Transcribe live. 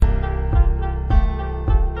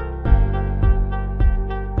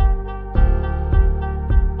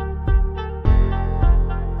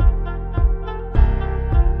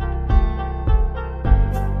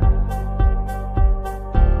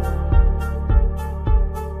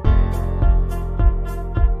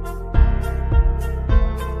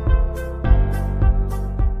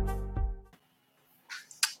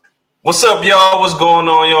What's up, y'all? What's going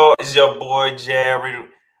on, y'all? It's your boy Jared.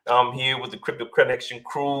 I'm here with the Crypto Connection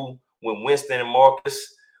crew with Winston and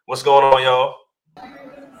Marcus. What's going on, y'all?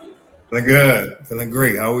 Feeling good. Feeling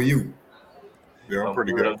great. How are you? Yeah, I'm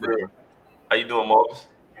pretty good. How you doing, Marcus?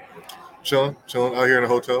 Chilling out here in the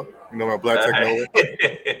hotel. You know, my Black Techno.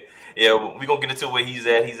 Yeah, we're gonna get into where he's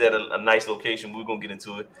at. He's at a nice location. We're gonna get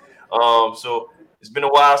into it. So it's been a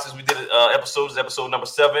while since we did episode. This is episode number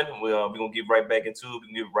 7. We're gonna get right back into it.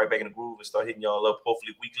 We can get right back in the groove and start hitting y'all up,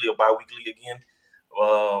 hopefully weekly or bi-weekly again.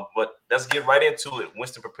 But let's get right into it.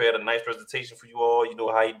 Winston prepared a nice presentation for you all. You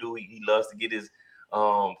know how he do. He loves to get his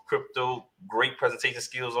crypto great presentation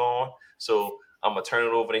skills on. So I'm gonna turn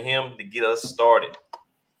it over to him to get us started.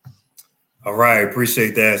 All right,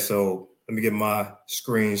 appreciate that. So let me get my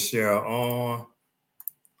screen share on.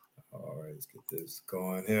 All right, let's get this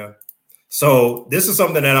going here. So this is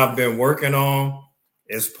something that I've been working on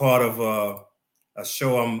as part of a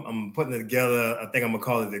show I'm putting together. I think I'm gonna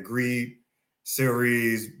call it the Greed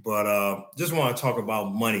series, but just want to talk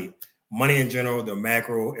about money in general, the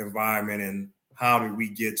macro environment, and how did we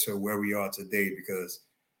get to where we are today? Because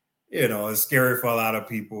you know, it's scary for a lot of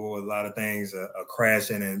people. A lot of things are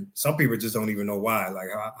crashing, and some people just don't even know why. Like,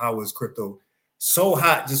 how was crypto so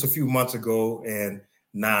hot just a few months ago, and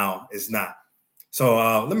now it's not?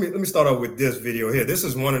 So let me start off with this video here. This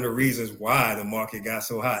is one of the reasons why the market got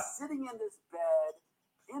so hot. Sitting in this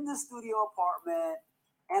bed in the studio apartment,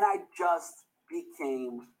 and I just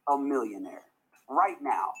became a millionaire right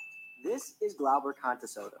now. This is Glauber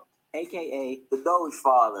Contesoto, a.k.a. the Doge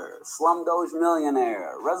Father, Slum Doge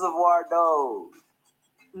Millionaire, Reservoir Doge.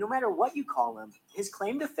 No matter what you call him, his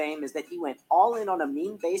claim to fame is that he went all in on a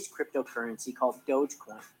meme-based cryptocurrency called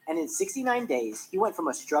Dogecoin. And in 69 days, he went from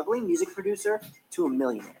a struggling music producer to a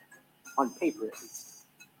millionaire. On paper, at least.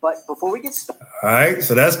 But before we get started... All right,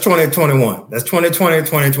 so that's 2021. That's 2020,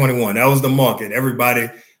 2021. That was the market. Everybody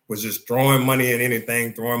was just throwing money in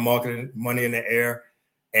anything, throwing market money in the air,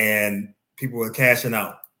 and people were cashing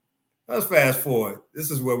out. Let's fast forward. This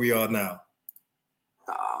is where we are now.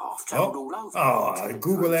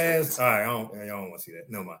 Google ads. All right, y'all don't want to see that.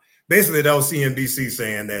 No mind. Basically, that was CNBC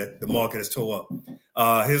saying that the market is tore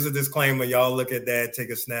up. Here's a disclaimer. Y'all look at that, take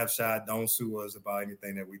a snapshot. Don't sue us about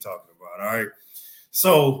anything that we're talking about. All right.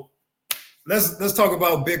 So let's talk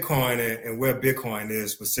about Bitcoin and where Bitcoin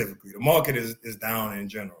is specifically. The market is down in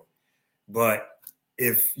general. But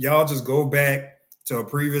if y'all just go back to a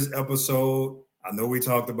previous episode, I know we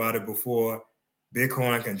talked about it before.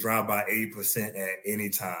 Bitcoin can drop by 8% at any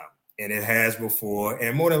time. And it has before,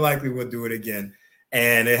 and more than likely we'll do it again.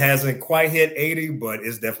 And it hasn't quite hit 80, but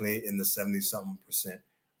it's definitely in the 70-something%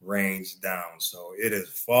 range down. So it is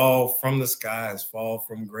fall from the sky, it's fall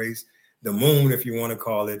from grace. The moon, if you want to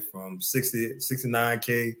call it, from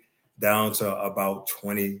 69K down to about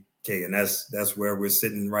 20K. And that's where we're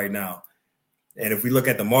sitting right now. And if we look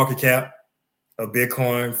at the market cap of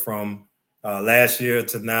Bitcoin from last year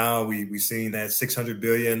to now, we've seen that 600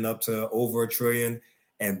 billion up to over $1 trillion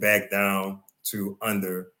and back down to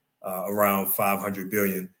under around 500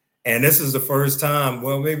 billion. And this is the first time,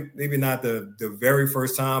 well, maybe not the very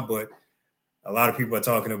first time, but a lot of people are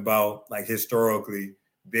talking about, like, historically,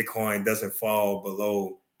 Bitcoin doesn't fall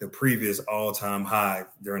below the previous all-time high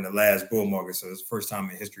during the last bull market. So it's the first time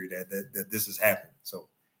in history that this has happened. So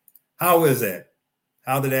how is that?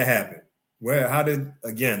 How did that happen? How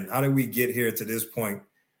did we get here to this point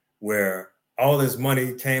where all this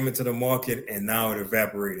money came into the market and now it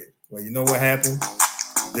evaporated? Well, you know what happened?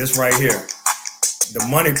 This right here. The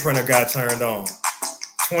money printer got turned on.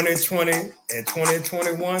 2020 and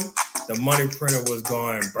 2021, the money printer was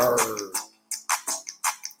going brrr.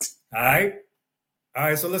 All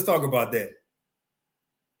right, so let's talk about that.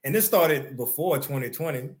 And this started before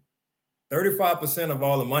 2020. 35% of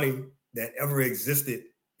all the money that ever existed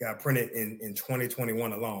got printed in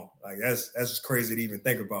 2021 alone. Like, that's just crazy to even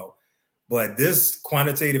think about. But this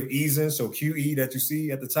quantitative easing, so QE that you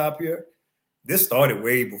see at the top here, this started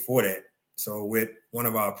way before that. So with one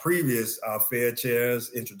of our previous Fed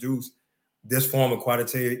chairs introduced this form of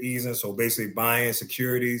quantitative easing, so basically buying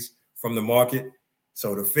securities from the market.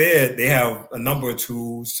 So the Fed, they have a number of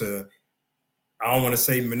tools to, I don't want to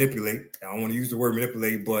say manipulate, I don't want to use the word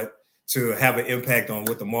manipulate, but to have an impact on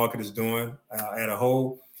what the market is doing at a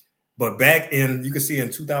whole. But back in, you can see in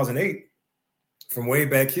 2008, from way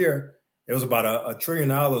back here, it was about $1 trillion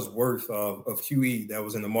worth of QE that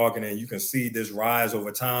was in the market. And you can see this rise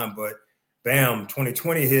over time, but bam,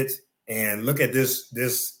 2020 hits, and look at this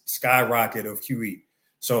skyrocket of QE.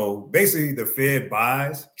 So basically the Fed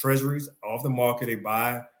buys treasuries off the market. They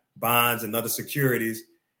buy bonds and other securities,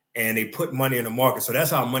 and they put money in the market. So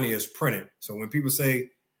that's how money is printed. So when people say,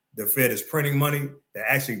 the Fed is printing money, they're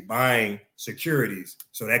actually buying securities.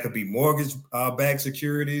 So that could be mortgage-backed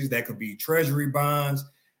securities, that could be treasury bonds.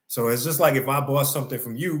 So it's just like if I bought something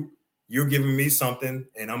from you, you're giving me something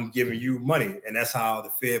and I'm giving you money. And that's how the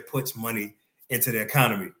Fed puts money into the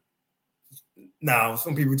economy. Now,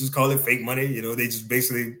 some people just call it fake money. You know, they just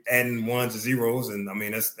basically adding ones to zeros. And I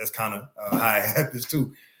mean, that's kind of how it happens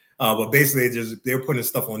too. But basically, they're putting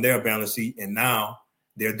stuff on their balance sheet. And now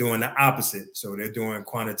they're doing the opposite. So they're doing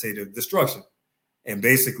quantitative destruction and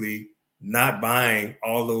basically not buying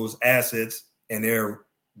all those assets. And they're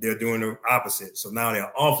doing the opposite. So now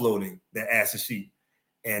they're offloading their asset sheet.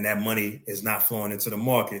 And that money is not flowing into the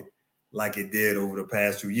market like it did over the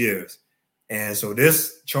past 2 years. And so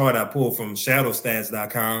this chart I pulled from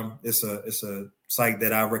shadowstats.com. It's a site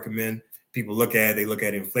that I recommend people look at. They look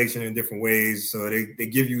at inflation in different ways. So they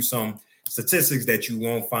give you some statistics that you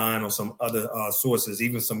won't find on some other sources,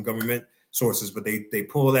 even some government sources. But they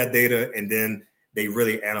pull that data and then they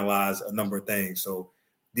really analyze a number of things. So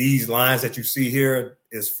these lines that you see here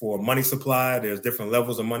is for money supply. There's different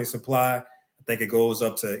levels of money supply. I think it goes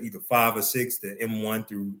up to either 5 or 6, the M1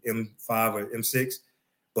 through M5 or M6.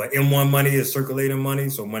 But M1 money is circulating money,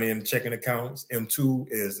 so money in checking accounts. M2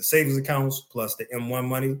 is the savings accounts plus the M1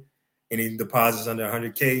 money, any deposits under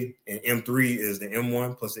 100K. And M3 is the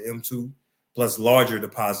M1 plus the M2 plus larger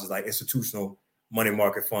deposits like institutional money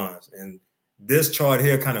market funds. And this chart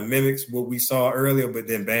here kind of mimics what we saw earlier, but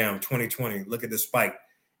then bam, 2020, look at the spike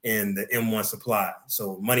in the M1 supply.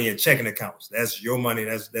 So money in checking accounts, that's your money,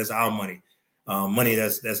 that's our money. Money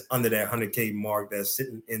that's under that 100K mark that's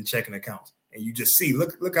sitting in checking accounts. And you just see,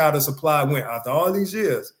 look how the supply went after all these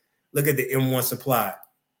years. Look at the M1 supply.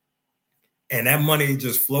 And that money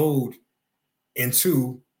just flowed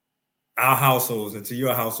into our households, into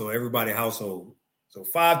your household, everybody's household. So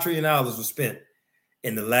 $5 trillion was spent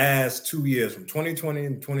in the last 2 years, from 2020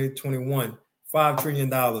 and 2021. $5 trillion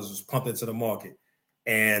was pumped into the market.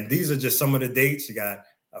 And these are just some of the dates. You got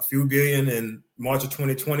a few billion in March of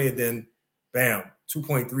 2020, and then bam,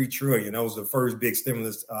 2.3 trillion. That was the first big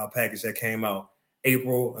stimulus package that came out.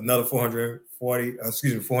 April, another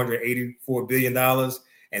 $484 billion.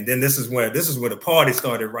 And then this is where the party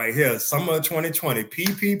started right here. Summer of 2020,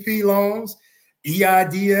 PPP loans,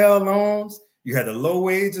 EIDL loans. You had the low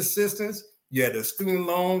wage assistance. You had the student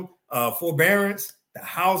loan forbearance, the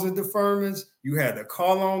housing deferments. You had the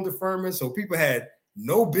car loan deferment. So people had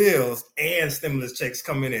no bills and stimulus checks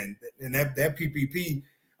coming in. And that PPP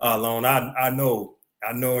loan, I know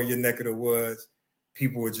in your neck of the woods,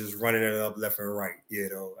 people were just running it up left and right. You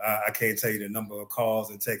know, I can't tell you the number of calls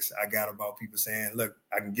and texts I got about people saying, look,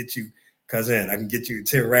 I can get you, cousin, I can get you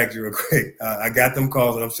 10 racks real quick. I got them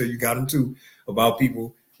calls, and I'm sure you got them too, about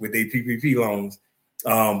people with their PPP loans.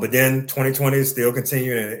 But then 2020 is still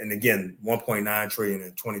continuing, and again, 1.9 trillion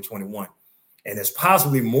in 2021. And there's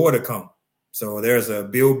possibly more to come. So there's a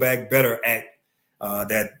Build Back Better Act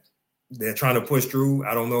that they're trying to push through.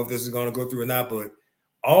 I don't know if this is going to go through or not, but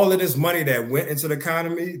all of this money that went into the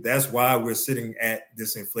economy, that's why we're sitting at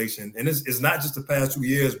this inflation. And it's not just the past 2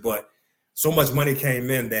 years, but so much money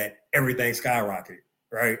came in that everything skyrocketed,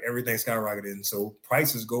 right? Everything skyrocketed. And so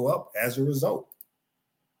prices go up as a result.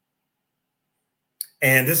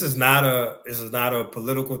 And this is not a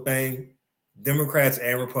political thing. Democrats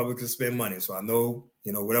and Republicans spend money. So I know,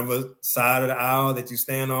 whatever side of the aisle that you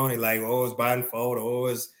stand on, they're like, oh, it's Biden fault, oh,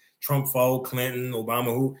 it's Trump fault, Clinton,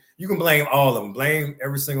 Obama, who you can blame all of them, blame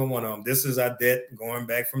every single one of them. This is our debt going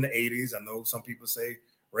back from the 80s. I know some people say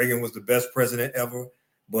Reagan was the best president ever,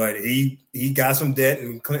 but he got some debt,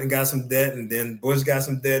 and Clinton got some debt, and then Bush got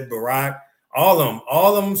some debt, Barack, all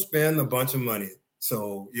of them spend a bunch of money.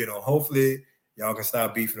 So, hopefully y'all can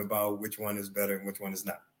stop beefing about which one is better and which one is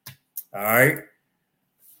not. All right.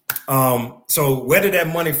 So where did that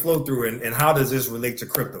money flow through, and how does this relate to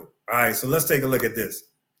crypto? All right. So let's take a look at this.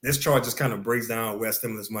 This chart just kind of breaks down where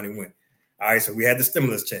stimulus money went. All right, so we had the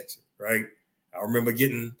stimulus checks, right? I remember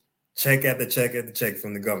getting check after check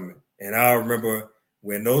from the government. And I remember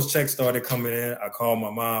when those checks started coming in, I called my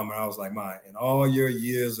mom and I was like, "Ma, in all your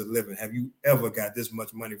years of living, have you ever got this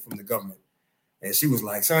much money from the government?" And she was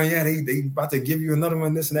like, "Son, yeah, they about to give you another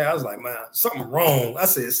one, this and that." I was like, "Man, something wrong." I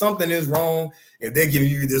said, something is wrong. If they're giving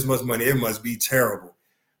you this much money, it must be terrible.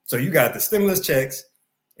 So you got the stimulus checks.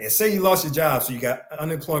 And say you lost your job, so you got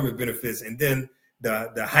unemployment benefits, and then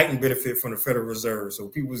the heightened benefit from the Federal Reserve. So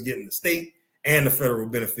people was getting the state and the federal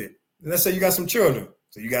benefit. And let's say you got some children,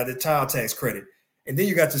 so you got the child tax credit. And then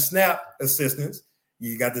you got the SNAP assistance.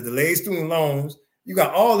 You got the delayed student loans. You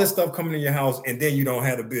got all this stuff coming in your house, and then you don't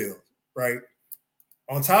have the bill, right?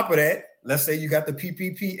 On top of that, let's say you got the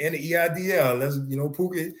PPP and the EIDL. Let's,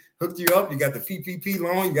 Pookie hooked you up. You got the PPP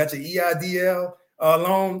loan. You got your EIDL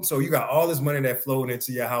loan. So you got all this money that flowed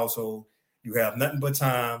into your household. You have nothing but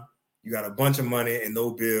time. You got a bunch of money and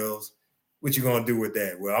no bills. What you going to do with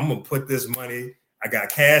that? Well, I'm going to put this money. I got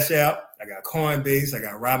Cash App. I got Coinbase. I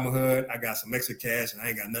got Robinhood. I got some extra cash, and I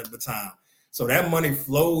ain't got nothing but time. So that money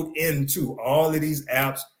flowed into all of these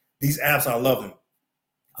apps. These apps, I love them.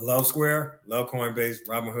 I love Square, love Coinbase,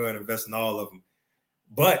 Robinhood, invest in all of them.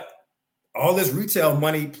 But all this retail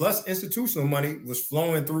money plus institutional money was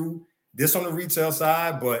flowing through this on the retail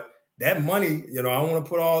side. But that money, I want to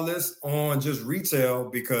put all this on just retail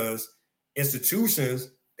because institutions,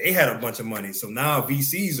 they had a bunch of money. So now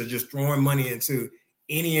VCs are just throwing money into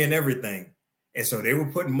any and everything. And so they were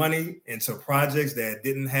putting money into projects that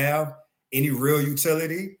didn't have any real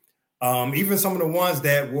utility. Even some of the ones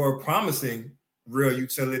that were promising real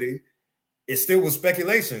utility, it still was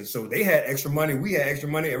speculation. So they had extra money. We had extra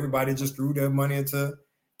money. Everybody just threw their money into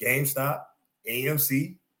GameStop,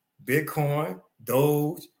 AMC, Bitcoin,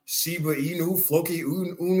 Doge, Shiba Inu, Floki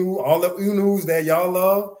Unu, all the Unus that y'all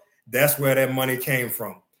love. That's where that money came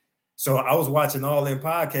from. So I was watching All In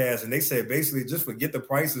podcasts, and they said basically just forget the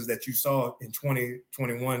prices that you saw in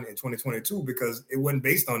 2021 and 2022 because it wasn't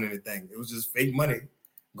based on anything. It was just fake money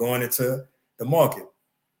going into the market.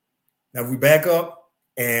 Now, if we back up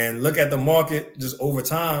and look at the market just over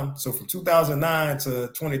time, so from 2009 to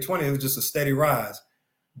 2020, it was just a steady rise.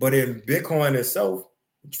 But in Bitcoin itself,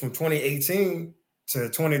 from 2018 to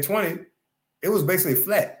 2020, it was basically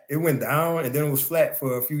flat. It went down, and then it was flat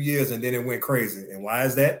for a few years, and then it went crazy. And why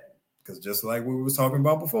is that? Because just like we were talking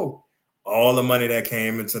about before, all the money that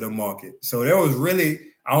came into the market. So there was really,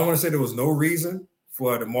 I don't want to say there was no reason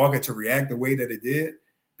for the market to react the way that it did,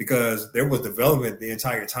 because there was development the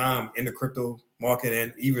entire time in the crypto market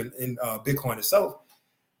and even in Bitcoin itself.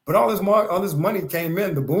 But all this money came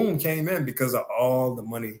in, the boom came in because of all the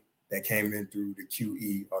money that came in through the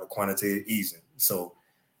QE or the quantitative easing. So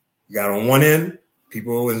you got on one end,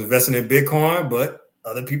 people was investing in Bitcoin, but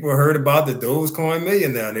other people heard about the Dogecoin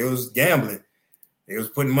millionaire. They was gambling. They was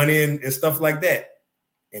putting money in and stuff like that.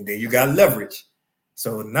 And then you got leverage.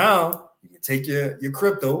 So now you can take your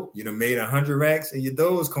crypto, you done made 100 racks in your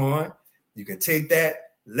Dogecoin. You can take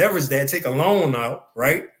that, leverage that, take a loan out,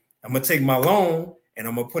 right? I'm going to take my loan and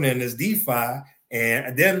I'm going to put in this DeFi,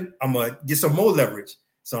 and then I'm going to get some more leverage.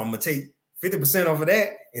 So I'm going to take 50% off of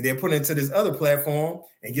that and then put it into this other platform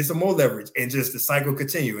and get some more leverage, and just the cycle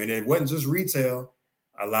continue. And it wasn't just retail.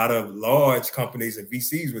 A lot of large companies and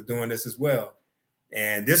VCs were doing this as well.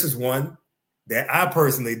 And this is one that I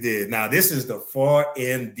personally did. Now, this is the far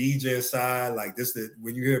end DGen side. Like this,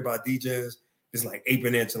 when you hear about DGens, it's like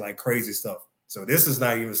aping into like crazy stuff. So this is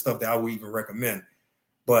not even stuff that I would even recommend.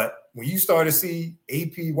 But when you start to see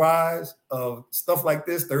APYs of stuff like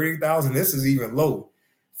this, 30,000, this is even low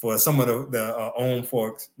for some of the own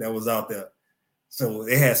forks that was out there. So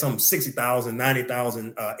they had some 60,000,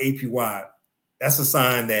 90,000 APY. That's a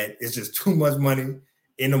sign that it's just too much money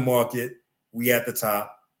in the market. We at the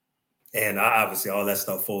top. And obviously all that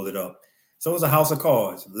stuff folded up. So it's a house of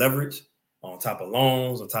cards. Leverage on top of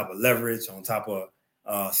loans, on top of leverage, on top of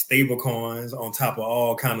stable coins, on top of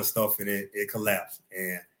all kind of stuff, and it collapsed.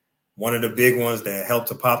 And one of the big ones that helped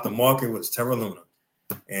to pop the market was Terra Luna.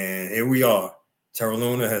 And here we are. Terra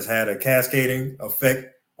Luna has had a cascading effect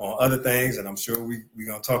on other things, and I'm sure we're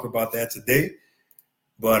going to talk about that today.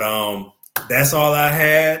 But that's all I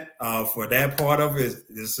had for that part of it.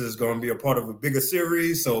 This is going to be a part of a bigger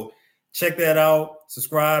series, so check that out.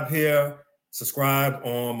 Subscribe here. Subscribe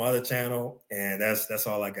on my other channel, and that's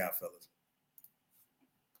all I got, fellas.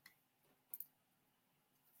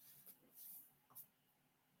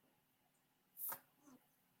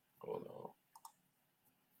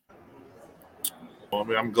 Well, I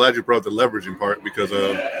mean, I'm glad you brought the leveraging part because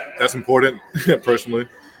that's important personally.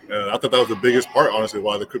 I thought that was the biggest part, honestly,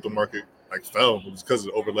 why the crypto market fell. It was because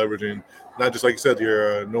of over leveraging. Not just like you said,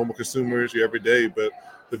 your normal consumers, your everyday, but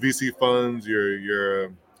the VC funds,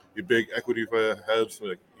 your big equity heads,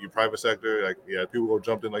 like your private sector. People go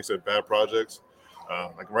jumped in, like I said, bad projects.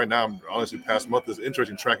 Right now, I'm honestly past month is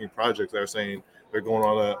interesting tracking projects that are saying they're going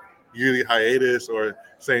on a yearly hiatus or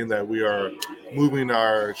saying that we are moving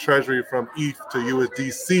our treasury from ETH to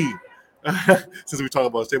USDC. Since we talk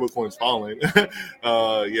about stablecoins falling,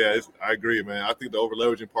 I agree, man. I think the over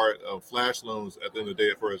leveraging part of flash loans at the end of the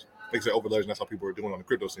day, at first, like I said, over leveraging, that's how people are doing on the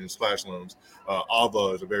crypto scene, flash loans.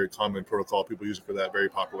 Ava is a very common protocol. People use it for that, very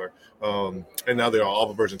popular. And now they're on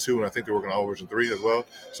Ava version 2, and I think they're working on Ava version 3 as well.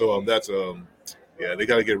 So that's they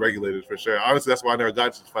got to get regulated for sure. Honestly, that's why I never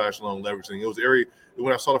got to flash loan leveraging. It was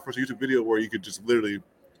when I saw the first YouTube video where you could just literally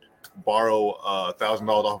borrow $1,000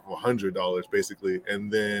 off of $100 basically,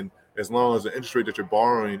 and then as long as the interest rate that you're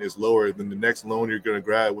borrowing is lower than the next loan you're going to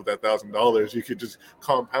grab with that $1,000, you could just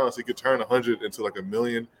compound. So you could turn 100 into like $1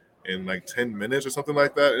 million in like 10 minutes or something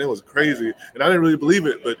like that. And it was crazy. And I didn't really believe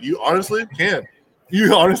it, but you honestly can.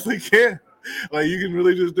 You honestly can. Like you can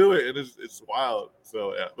really just do it. And it's wild.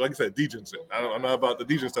 So yeah, like I said, degen shit. I'm not about the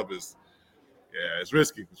degen stuff. It's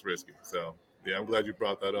risky. It's risky. So yeah, I'm glad you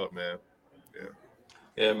brought that up, man.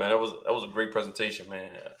 Yeah, man, that was a great presentation, man.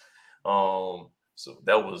 So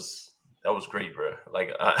that was great, bro.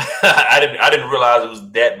 Like I didn't realize it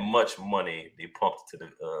was that much money they pumped to the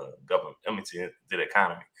government. I mean, to the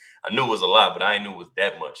economy. I knew it was a lot, but I didn't know it was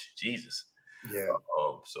that much. Jesus. Yeah.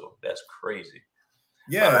 So that's crazy.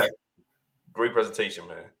 Yeah. Right. Great presentation,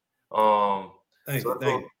 man. Thank you. Go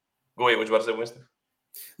ahead. What you about to say, Winston?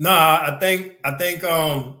 No, I think I think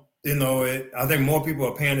more people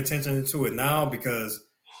are paying attention to it now because,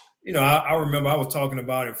 I remember I was talking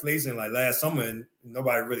about inflation like last summer and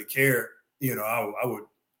nobody really cared. I would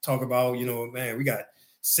talk about, man, we got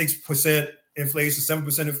 6% inflation,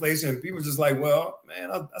 7% inflation. And people just like, well,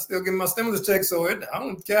 man, I still get my stimulus check. So I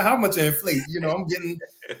don't care how much I inflate. I'm getting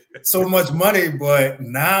so much money. But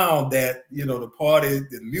now that,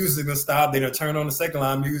 the music will stop, they don't turn on the second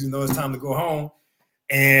line music, it's time to go home.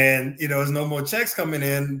 And, there's no more checks coming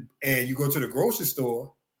in. And you go to the grocery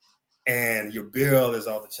store and your bill is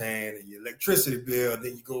off the chain and your electricity bill.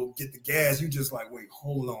 Then you go get the gas. You just like, wait,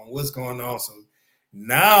 hold on. What's going on? So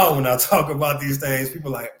now when I talk about these things, people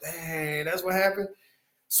are like, dang, that's what happened.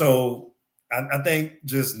 So I think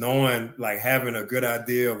just knowing, like having a good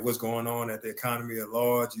idea of what's going on at the economy at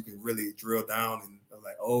large, you can really drill down and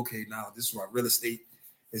like, okay, now this is why real estate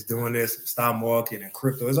is doing this, stock market and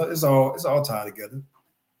crypto. It's all tied together.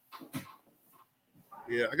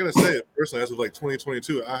 Yeah, I gotta say, personally, as of like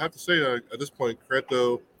 2022, I have to say at this point,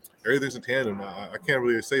 crypto, everything's in tandem. I can't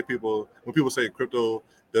really say when people say crypto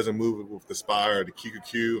doesn't move with the SPY or the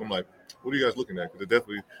QQQ, I'm like, what are you guys looking at? Because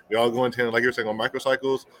they all go in tandem. Like you're saying on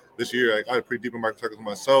microcycles this year, I had pretty deep in microcycles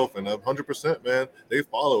myself, and 100%, man, they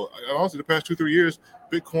follow. Honestly, the past 2-3 years,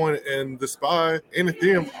 Bitcoin and the SPY and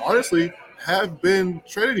Ethereum, honestly, have been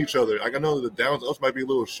trading each other. Like I know the downs ups might be a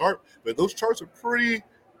little sharp, but those charts are pretty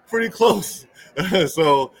close.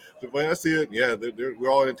 So the way I see it, yeah, we're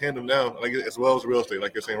all in tandem now, like as well as real estate.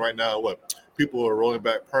 Like you're saying right now, people are rolling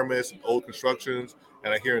back permits and old constructions.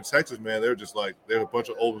 And I hear in Texas, man, they're just like a bunch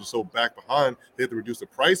of old ones so back behind, they have to reduce the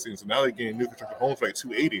pricing. So now they're getting new construction homes for like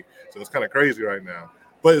 $280. So it's kind of crazy right now.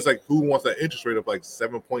 But it's like, who wants that interest rate of like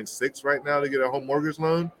 7.6 right now to get a home mortgage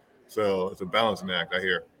loan? So it's a balancing act, I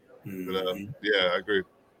hear. Mm-hmm. But yeah, I agree.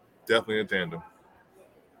 Definitely in tandem.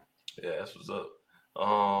 Yeah, that's what's up.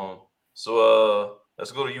 So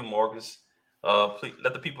let's go to you, Marcus. Please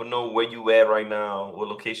let the people know where you at right now, what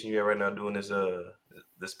location you at right now doing this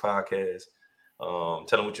podcast. Tell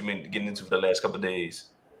them what you've been getting into for the last couple of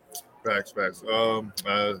days. Facts.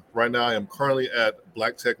 Right now, I am currently at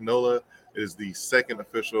Black Tech NOLA. It is the second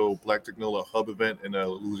official Black Tech NOLA hub event in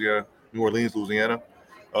New Orleans, Louisiana.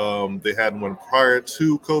 They had one prior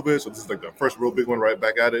to COVID, so this is like the first real big one right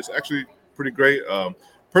back at it. It's actually pretty great.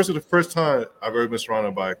 Personally, the first time I've ever been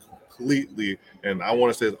surrounded by a completely, and I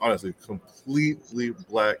want to say it's honestly, completely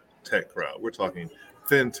Black tech crowd. We're talking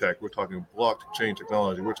fintech, we're talking blockchain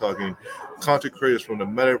technology, we're talking content creators from the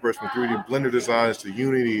metaverse, from 3D Blender designs to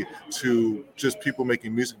Unity to just people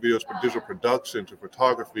making music videos for digital production to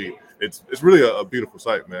photography. It's really a beautiful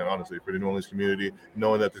sight, man, honestly, for the New Orleans community,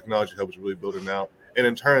 knowing that technology hub is really building out. And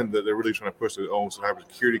in turn, that they're really trying to push their own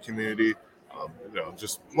cybersecurity community.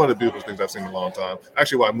 Just one of the beautiful things I've seen in a long time.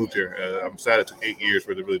 Actually, why I moved here, I'm sad it took 8 years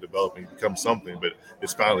for it to really develop and become something, but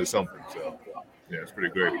it's finally something. So, yeah, it's pretty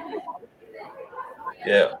great.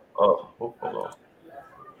 Yeah. Hold on.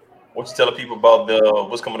 What you telling people about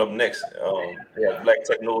what's coming up next? Black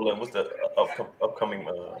Tech NOLA, and what's the upcoming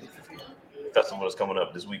festival that's coming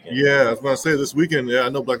up this weekend? Yeah, I was going to say this weekend. Yeah, I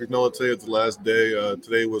know Black Tech NOLA today is the last day.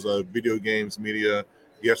 Today was video games media.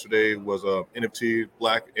 Yesterday was NFT,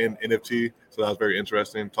 Black and NFT. So that was very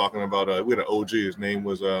interesting. Talking about we had an OG. His name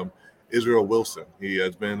was Israel Wilson. He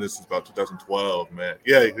has been this since about 2012, man.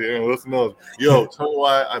 Yeah, listen knows. Yo, tell me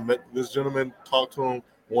why I met this gentleman, talked to him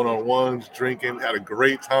one-on-ones, drinking, had a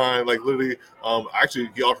great time. Like literally,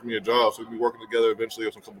 actually he offered me a job, so we'll be working together eventually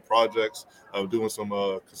on some couple projects. Doing some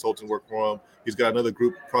consulting work for him. He's got another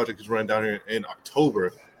group project he's running down here in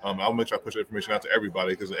October. I'll make sure I push that information out to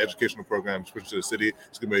everybody because the educational program is pushing to the city.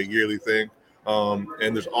 It's going to be a yearly thing.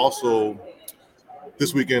 And there's also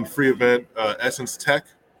this weekend free event, Essence Tech.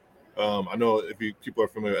 I know if people are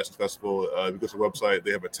familiar with Essence Festival, if you go to the website,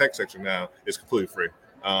 they have a tech section now. It's completely free.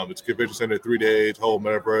 It's a convention center, 3 days, whole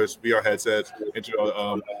metaverse, VR headsets. And,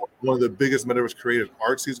 one of the biggest metaverse creative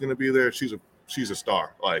arts is going to be there. She's a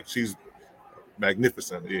star. Like, she's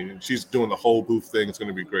magnificent. And she's doing the whole booth thing. It's going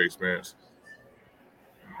to be a great experience.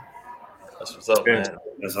 That's what's up, man.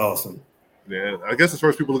 That's awesome. Yeah, I guess as far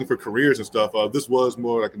as people looking for careers and stuff, this was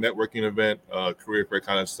more like a networking event, career fair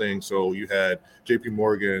kind of thing. So you had JP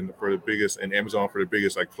Morgan for the biggest and Amazon for the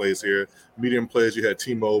biggest like plays here. Medium plays, you had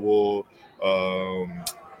T-Mobile,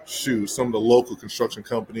 some of the local construction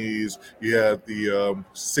companies. You had the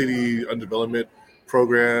city undevelopment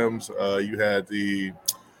programs. You had the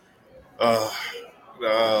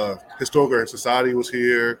Historical Society was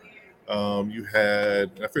here. You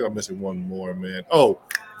had, I think I'm missing one more, man. Oh,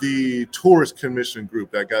 the Tourist Commission group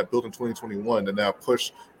that got built in 2021 that now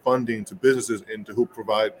push funding to businesses and to who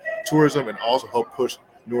provide tourism and also help push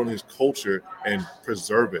New Orleans culture and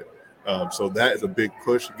preserve it. So that is a big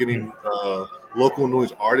push. Getting local New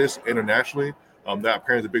Orleans artists internationally, that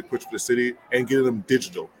apparently is a big push for the city, and getting them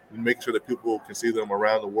digital and making sure that people can see them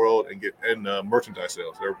around the world and get merchandise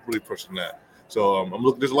sales. They're really pushing that. So I'm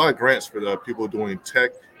looking. There's a lot of grants for the people doing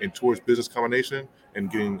tech and towards business combination and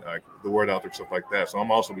getting the word out there, stuff like that. So I'm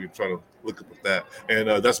also trying to look up with that.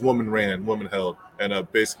 And that's woman held. And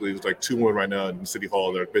basically, there's like 2 women right now in City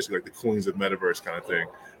Hall. They're basically like the queens of metaverse kind of thing.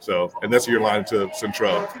 So, and that's your line to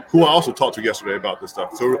Central, who I also talked to yesterday about this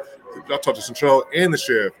stuff. So I talked to Central and the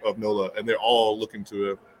sheriff of NOLA, and they're all looking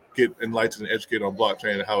to get enlightened and educated on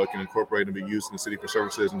blockchain and how it can incorporate and be used in the city for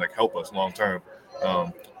services and like help us long term.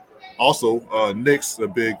 Also, Knicks, the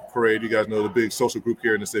big parade, you guys know the big social group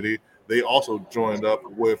here in the city. They also joined up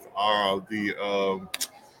with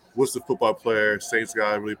what's the football player, Saints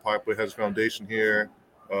guy, really popular, has a foundation here.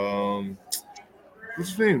 What's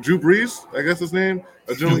his name? Drew Brees, I guess his name.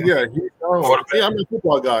 Yeah, I'm a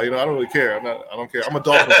football guy. I don't really care. I don't care. I'm a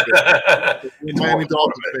Dolphins fan. Miami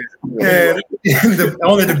Dolphins fan. Yeah,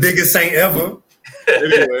 only the biggest Saint ever.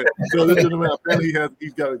 Anyway, so this gentleman apparently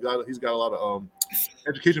he's got a lot of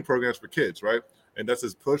education programs for kids, right? And that's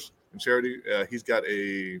his push and charity.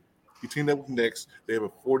 He teamed up with Knicks. They have a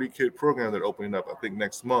 40-kid program they're opening up, I think,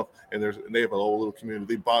 next month. And they have a whole little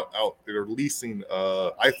community. They bought out. They're leasing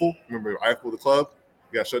Eiffel. Remember Eiffel, the club?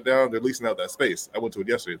 Got shut down. They're leasing out that space. I went to it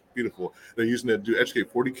yesterday. It's beautiful. They're using it to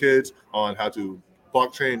educate 40 kids on how to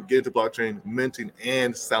get into blockchain, minting,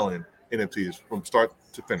 and selling NFTs from start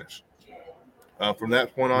to finish. From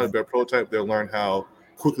that point on, their prototype, they'll learn how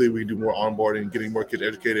quickly we do more onboarding, getting more kids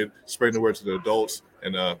educated, spreading the word to the adults,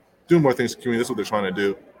 and doing more things to the community. That's what they're trying to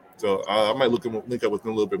do. So I might link up with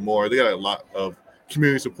them a little bit more. They got a lot of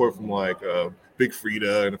community support from like Big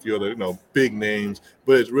Frida and a few other big names,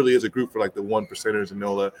 but it really is a group for like the 1%ers in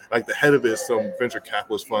NOLA. Like the head of it is some venture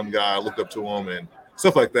capitalist fund guy. I looked up to him and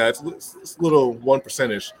stuff like that. It's a little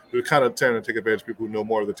 1%ish. They're kind of trying to take advantage of people who know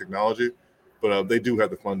more of the technology, but they do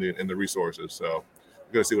have the funding and the resources. So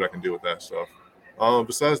I'm gonna see what I can do with that stuff.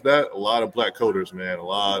 Besides that, a lot of black coders, man. A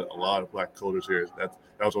lot of black coders here. That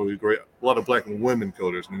was always great. A lot of black and women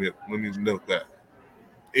coders. Let me note that.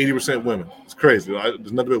 80% women. It's crazy.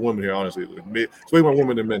 There's nothing but women here, honestly. It's way more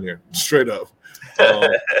women than men here, straight up.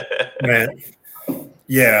 Man,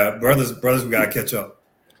 yeah, brothers, we gotta catch up.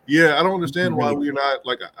 Yeah, I don't understand why we're not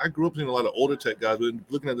like. I grew up seeing a lot of older tech guys, but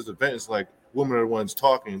looking at this event, it's like women are the ones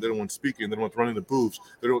talking, they're the ones speaking, they're the ones running the booths.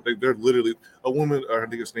 They're literally a woman. Or I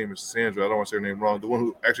think his name is Sandra. I don't want to say her name wrong. The one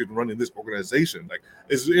who actually running this organization. Like,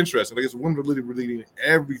 it's interesting. Like, it's women are literally leading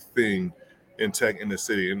everything in tech in the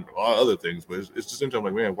city and a lot of other things. But it's just interesting.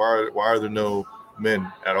 Like, man, why are there no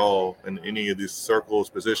men at all in any of these circles,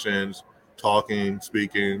 positions, talking,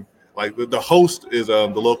 speaking? Like the host is the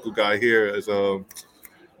local guy here is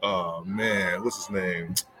oh man, what's his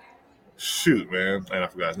name? Shoot, man, I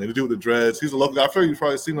forgot his name. The dude with the dreads. He's a local guy. I'm sure you've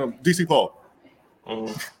probably seen him. DC Paul.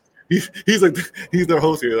 He's their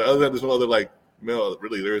host here. Other than there's no other like male.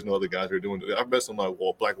 Really, there is no other guys who are doing it. I've met some like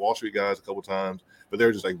Black Wall Street guys a couple times, but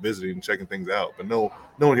they're just like visiting and checking things out. But no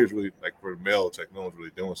one here's really like for male tech. No one's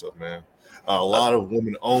really doing stuff, man. A lot of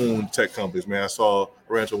women-owned tech companies, man. I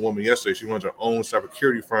ran into a woman yesterday. She runs her own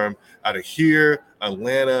cybersecurity firm out of here,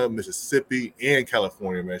 Atlanta, Mississippi, and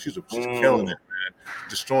California, man. She's killing it, man,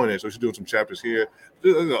 destroying it. So she's doing some chapters here.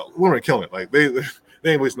 Women are killing it. Like they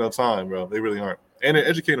ain't wasting no time, bro. They really aren't. And they're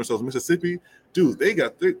educating themselves. Mississippi, dude, they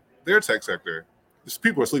got their tech sector.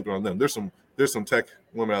 People are sleeping on them. There's some tech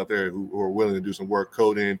women out there who are willing to do some work,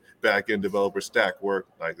 coding, back-end developer, stack work.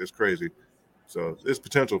 Like, it's crazy. So there's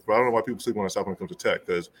potential. But I don't know why people sleep on us when it comes to tech,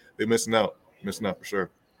 because they're missing out for sure.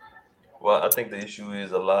 Well, I think the issue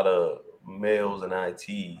is a lot of males in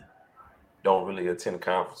IT don't really attend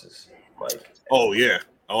conferences. Like, oh yeah,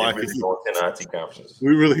 Oh, They I can really see. don't attend IT conferences.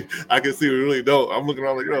 I can see we really don't. I'm looking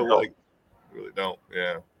around like, really don't.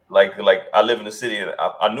 Yeah. Like I live in the city, and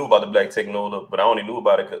I knew about the Black Tech NOLA, but I only knew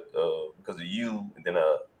about it because of you. And then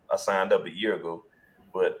I signed up a year ago,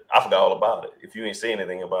 but I forgot all about it. If you ain't say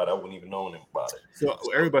anything about it, I wouldn't even know anything about it. So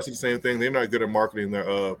everybody said the same thing. They're not good at marketing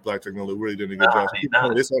their Black technology. Really doing a good job.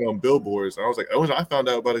 They saw it on billboards. And I was like, I found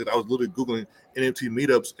out about it because I was literally Googling NFT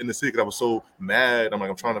meetups in the city because I was so mad.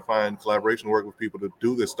 I'm trying to find collaboration work with people to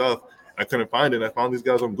do this stuff. I couldn't find it. I found these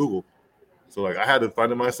guys on Google. So I had to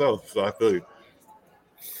find it myself. So I feel you.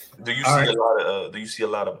 Do you see a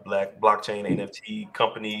lot of Black blockchain NFT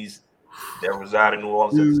companies that reside in New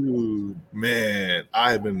Orleans? Dude, man,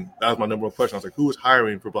 that was my number one question. I was like, who is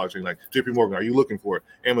hiring for blockchain? Like JP Morgan, are you looking for it?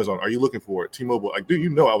 Amazon, are you looking for it? T-Mobile, like, dude,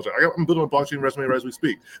 I'm building a blockchain resume as we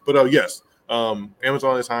speak. But yes,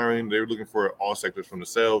 Amazon is hiring. They're looking for all sectors, from the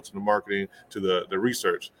sales to the marketing to the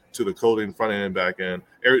research to the coding, front end and back end.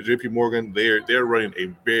 JP Morgan, they're running a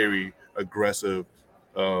very aggressive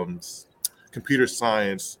computer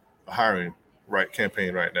science hiring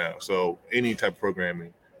campaign right now. So any type of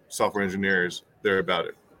programming, software engineers, they're about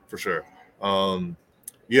it for sure. I've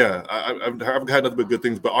had nothing but good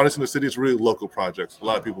things. But honestly, in the city, it's really local projects. A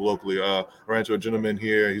lot of people locally. I ran into a gentleman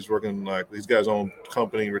here. He's working he's got his own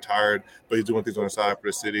company, retired, but he's doing things on the side for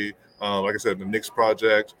the city. Like I said, the Knicks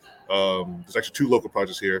project. There's actually 2 local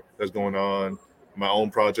projects here that's going on. My own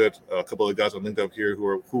project. A couple of guys I linked up here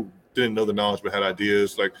who didn't know the knowledge but had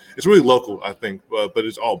ideas. Like, it's really local, I think, but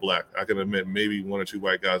it's all Black. I can admit maybe 1 or 2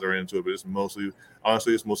 white guys are into it, but it's mostly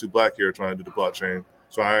Black here trying to do the blockchain.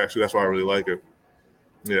 So that's why I really like it.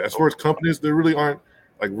 Yeah, as far as companies, there really aren't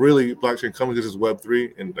really blockchain companies. This is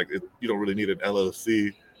Web3, and you don't really need an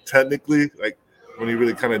LLC technically. Like, when you're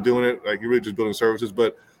really kind of doing it, you're really just building services.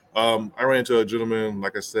 But I ran into a gentleman,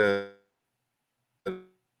 like I said,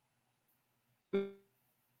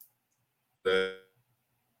 that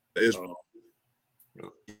is. He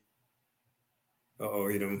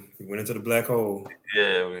went into the black hole.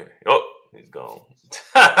 Yeah. He's gone.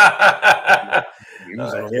 He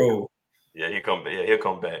was on the road. Yeah, he'll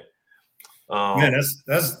come back. Man,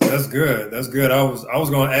 that's good. That's good. I was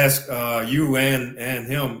going to ask you and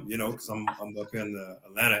him, because I'm up in the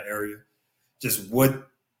Atlanta area. Just what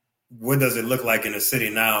does it look like in the city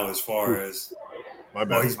now as far as? My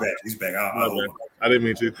bad. Oh, he's back. He's back. I didn't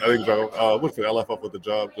mean to. I think I left off with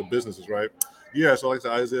the businesses, right? Yeah. So like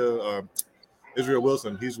I said, Israel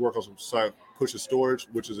Wilson, he's working on some side pushes storage,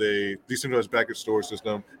 which is a decentralized package storage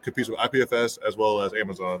system, competes with IPFS as well as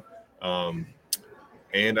Amazon.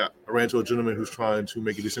 And I ran into a gentleman who's trying to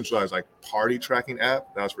make a decentralized party tracking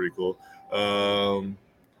app. That was pretty cool.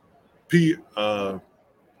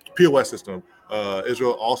 POS system.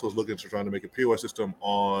 Israel also is looking to trying to make a POS system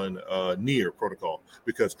on Near protocol,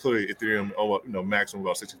 because clearly Ethereum, maximum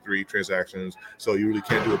about 63 transactions, so you really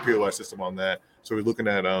can't do a POS system on that. So we're looking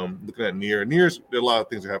at Near. There are a lot of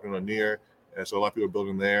things that are happening on Near, and so a lot of people are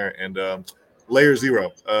building there. And Layer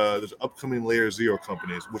Zero, there's upcoming Layer Zero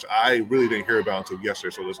companies, which I really didn't hear about until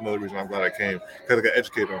yesterday. So that's another reason I'm glad I came, because I got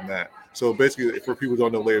educated on that. So basically, for people who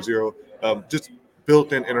don't know Layer Zero, just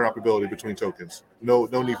built-in interoperability between tokens. No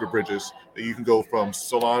need for bridges. You can go from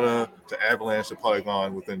Solana to Avalanche to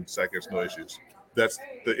Polygon within seconds, no issues. That's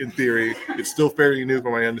in theory. It's still fairly new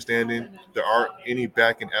from my understanding. There aren't any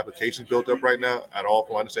back-end applications built up right now at all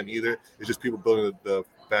from my understanding either. It's just people building the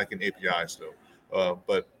back-end API still.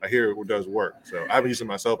 But I hear it does work. So I haven't used it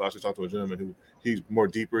myself. I actually talked to a gentleman who he's more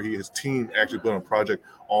deeper. His team actually built a project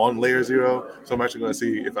on Layer Zero. So I'm actually going to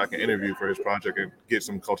see if I can interview for his project and get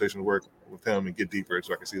some consultation work with him and get deeper,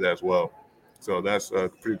 so I can see that as well. So that's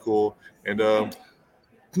pretty cool. And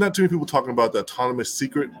not too many people talking about the autonomous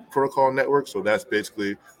secret protocol network. So that's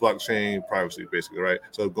basically blockchain privacy, basically, right?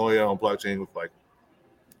 So going on blockchain with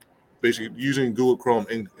basically using Google Chrome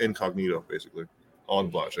incognito, basically, on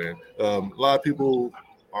the blockchain. A lot of people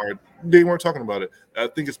they weren't talking about it. I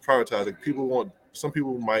think it's privatizing. Some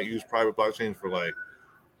people might use private blockchains for I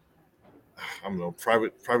don't know,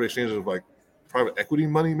 private exchanges of private equity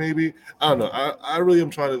money, maybe. I don't know. I really am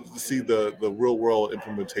trying to see the real world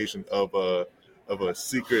implementation of a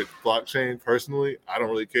secret blockchain. Personally, I don't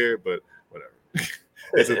really care, but whatever.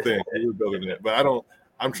 It's a thing. We're building it, but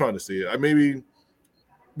I'm trying to see it.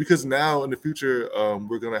 Because now in the future,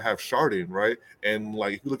 we're going to have sharding, right? And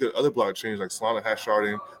if you look at other blockchains, like Solana has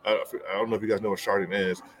sharding. I don't know if you guys know what sharding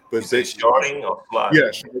is, but it's basically sharding or flying? Yeah,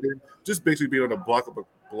 sharding. Just basically being able to block up a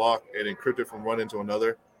block and encrypt it from one into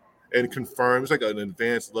another and confirm. It's like an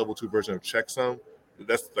advanced level 2 version of checksum.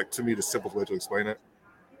 That's to me the simplest way to explain it.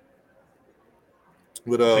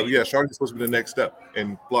 But sharding is supposed to be the next step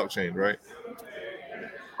in blockchain, right?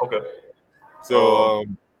 Okay. So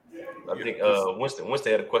I think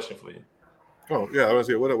Winston had a question for you. oh yeah, I want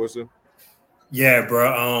to see what up, Winston. Yeah,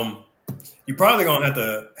 bro. You're probably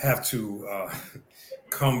gonna have to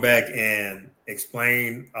come back and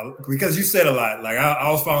explain because you said a lot. Like I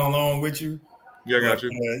was following along with you. Yeah, I got you.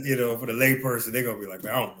 For the layperson, they're gonna be like,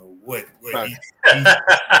 man, I don't know what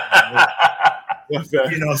so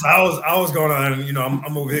I was going on.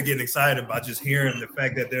 I'm over here getting excited about just hearing the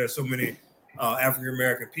fact that there are so many African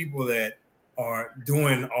American people that are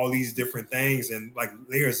doing all these different things, and like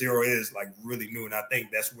Layer Zero is like really new, and I think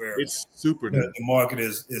that's where it's super new. The market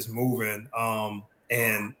is moving.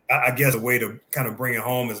 And I guess a way to kind of bring it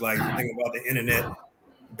home is like you think about the internet.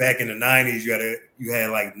 Back in the 90s, you had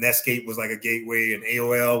like Netscape was like a gateway, and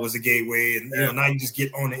AOL was a gateway, and now you just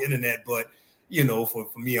get on the internet. But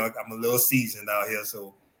for me, I'm a little seasoned out here,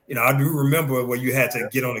 so I do remember where you had to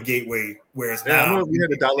get on a gateway. Whereas now I remember we had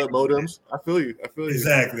the dial-up modems. I feel you.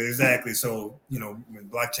 Exactly. So when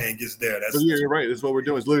blockchain gets there, you're right. That's what we're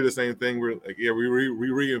doing. It's literally the same thing. We're like, we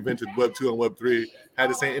reinvented Web 2 and Web 3, had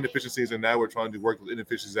the same inefficiencies, and now we're trying to work those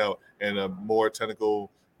inefficiencies out in a more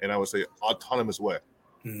technical and I would say autonomous way.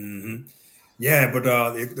 Mm-hmm. Yeah, but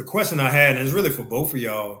the question I had, and it's really for both of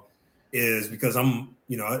y'all, is because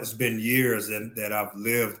it's been years that I've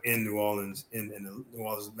lived in New Orleans, in the New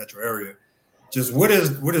Orleans metro area. Just what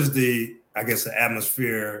is the, I guess, the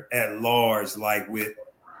atmosphere at large like with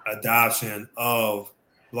adoption of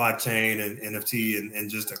blockchain and NFT and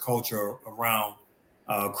just the culture around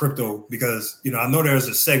crypto? Because I know there's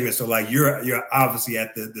a segment, so like you're obviously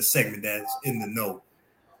at the segment that's in the know.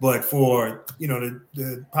 But for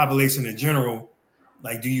the population in general,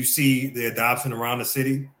 like, do you see the adoption around the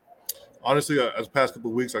city? Honestly, as the past couple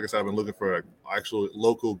of weeks, like I said, I've been looking for actual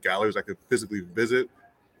local galleries I could physically visit.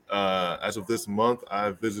 As of this month,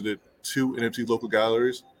 I've visited 2 NFT local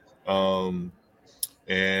galleries, and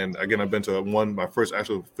again, I've been to my first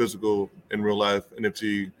actual physical in real life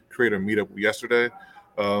NFT creator meetup yesterday.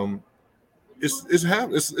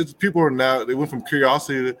 It's people are now, they went from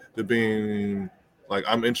curiosity to being like,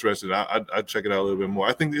 I'm interested. I'd check it out a little bit more.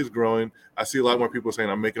 I think it's growing. I see a lot more people saying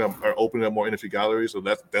I'm opening up more NFT galleries. So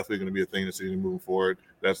that's definitely going to be a thing that's moving forward.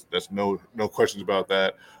 That's no questions about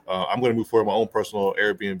that. I'm going to move forward my own personal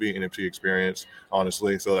Airbnb NFT experience,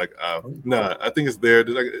 honestly. So I think it's there.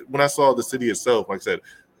 When I saw the city itself, like I said,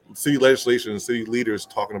 city legislation, city leaders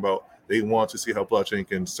talking about they want to see how blockchain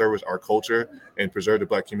can service our culture and preserve the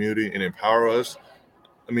Black community and empower us.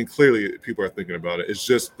 I mean, clearly people are thinking about it. It's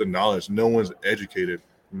just the knowledge. No one's educated.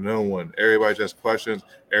 No one. Everybody just questions.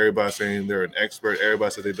 Everybody saying they're an expert.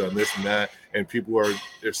 Everybody says they've done this and that. And people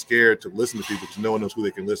they're scared to listen to people because no one knows who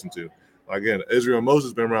they can listen to. Again, Israel Moses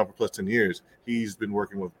has been around for plus 10 years. He's been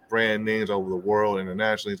working with brand names all over the world,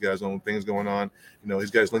 internationally. He's got his own things going on.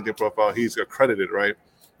 He's got his LinkedIn profile. He's accredited, right?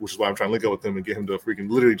 Which is why I'm trying to link up with him and get him to freaking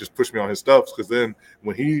literally just push me on his stuff. Because then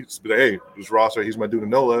when he's like, hey, this roster, he's my dude in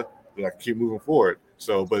NOLA, then I can keep moving forward.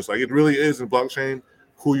 So, but it's like, it really is in blockchain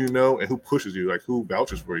who you know and who pushes you, like who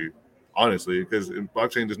vouches for you, honestly. Because in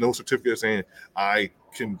blockchain, there's no certificate saying I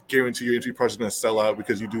can guarantee your NFT project is going to sell out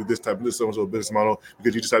because you do this so-and-so business model,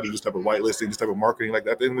 because you decided to do this type of whitelisting, this type of marketing. Like,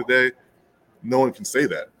 at the end of the day, no one can say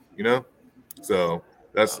that, So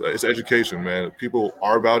it's education, man. People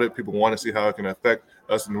are about it. People want to see how it can affect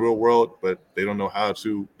us in the real world, but they don't know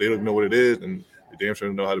they don't know what it is, and they damn sure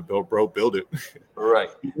don't know how to build it. Right.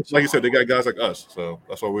 Like you said, they got guys like us, so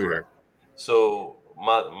that's why we're here. So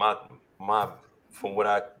my from what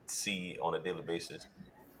I see on a daily basis,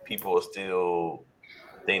 people are still,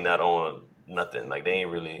 they not on nothing. Like, they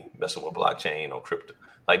ain't really messing with blockchain or crypto.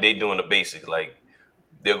 Like, they doing the basics. Like,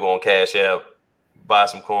 they'll go on Cash App, buy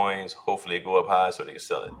some coins, hopefully they go up high so they can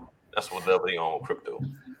sell it. That's what they on crypto.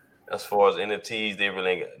 As far as NFTs, they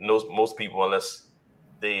really ain't got, most people, unless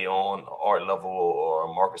they on art level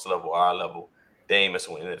or Marcus level, our level, they ain't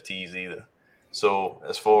messing with NFTs either. So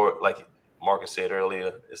as for, like Marcus said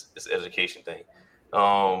earlier, it's an education thing.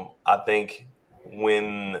 I think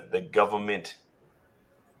when the government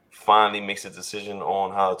finally makes a decision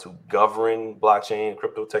on how to govern blockchain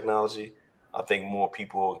crypto technology, I think more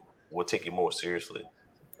people will take it more seriously.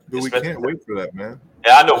 But we can't wait for that, man.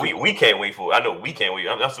 Yeah, I know we can't wait for it. I know we can't wait.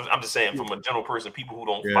 I'm just saying, from a general person, people who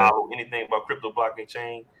don't follow anything about crypto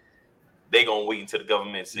blockchain, they gonna wait until the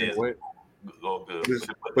government says go good.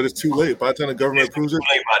 But it's too late. By the time the government approves it,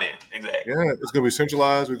 too late by then. Exactly. Yeah, it's gonna be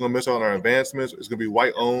centralized. We're gonna miss out on our advancements. It's gonna be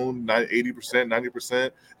white owned, 80%,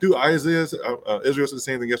 90%. Dude, Israel said the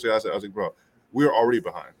same thing yesterday. I was like, bro, we're already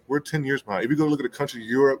behind. We're 10 years behind. If you go look at the country,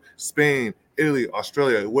 Europe, Spain, Italy,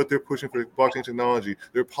 Australia, what they're pushing for blockchain technology,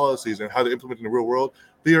 their policies, and how they implement in the real world,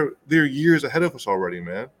 they're years ahead of us already,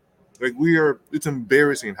 man. Like it's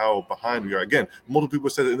embarrassing how behind we are. Again, multiple people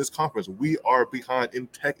said it in this conference. We are behind in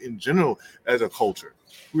tech in general as a culture.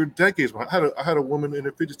 We're decades behind. I had a woman in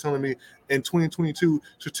her 50s telling me in 2022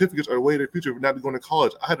 certificates are the way of the future. Not going to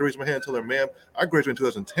college. I had to raise my hand and tell her, ma'am, I graduated in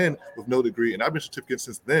 2010 with no degree, and I've been certificated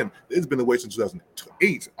since then. It's been the way since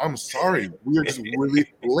 2008. I'm sorry, we are just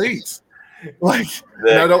really late. Like,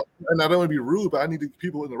 and I don't want to be rude, but I need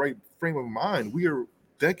people in the right frame of mind. We are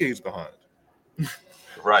decades behind.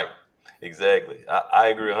 Right. Exactly. I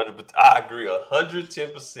agree 100%. I agree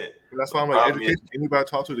 110%. That's why I'm like, education. Anybody I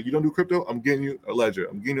talk to that you don't do crypto, I'm getting you a ledger.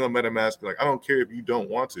 I'm getting you a MetaMask. Like, I don't care if you don't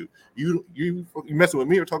want to. You messing with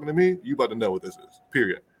me or talking to me, you about to know what this is.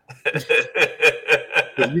 Period.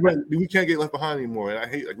 We can't get left behind anymore. And I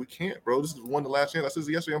hate, like, we can't, bro. This is one of the last chance. I said this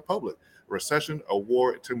yesterday in public. Recession, a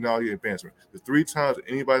war, technology advancement. The 3 times in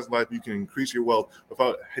anybody's life you can increase your wealth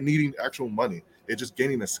without needing actual money. It's just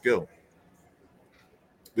gaining a skill.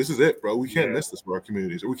 This is it, bro. We can't miss this for our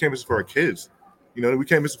communities. Or we can't miss it for our kids. You know, we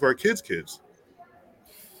can't miss it for our kids' kids.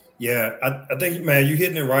 Yeah, I think, man, you're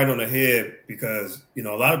hitting it right on the head because, you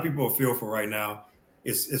know, a lot of people are fearful right now.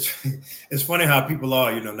 It's funny how people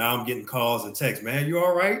are, you know, now I'm getting calls and texts, man, you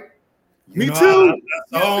all right? Me too.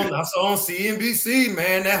 I saw on CNBC,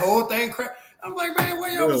 man, that whole thing crap. I'm like, man, where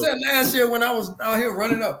y'all was at last year when I was out here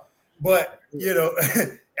running up? But, you know,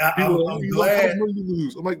 I'm glad. You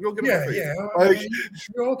lose. I'm like, go get like,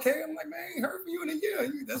 you're okay. I'm like, man, I ain't heard from you in a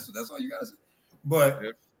year. That's all you gotta say. But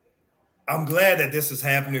I'm glad that this is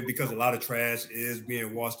happening because a lot of trash is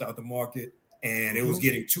being washed out the market, and it was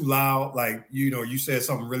getting too loud. Like, you know, you said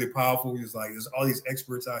something really powerful. It was like, there's all these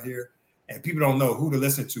experts out here, and people don't know who to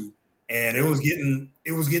listen to, and it was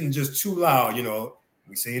getting just too loud. You know,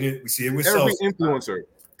 we see it with every influencer.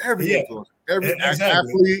 Influencer, every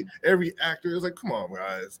athlete, every actor. It's like, come on,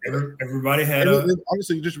 guys. Everybody had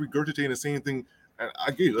honestly, you're just regurgitating the same thing. And I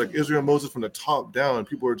get it, like Israel Moses from the top down, and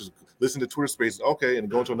people are just listening to Twitter spaces, okay, and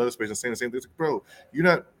going to another space and saying the same thing. It's like, bro, you're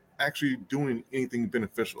not actually doing anything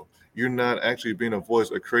beneficial. You're not actually being a voice,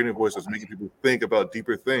 a creative voice that's making people think about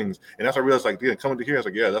deeper things. And that's what I realized, like, coming to here, I was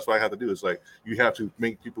like, yeah, that's what I have to do. It's like, you have to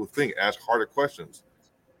make people think, ask harder questions.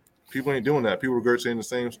 People ain't doing that. People regurgitating the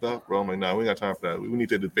same stuff, bro. I'm like, nah, we ain't got time for that. We need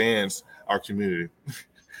to advance our community.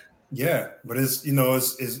 Yeah, but it's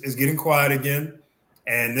getting quiet again,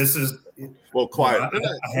 and this is quiet. You know,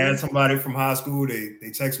 I had somebody from high school. They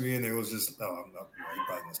texted me and it was just you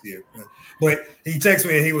probably didn't see it, but he texted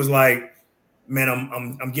me and he was like, "Man,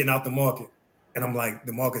 I'm getting out the market," and I'm like,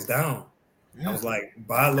 "The market's down." Yeah. I was like,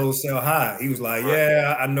 "Buy low, sell high." He was like,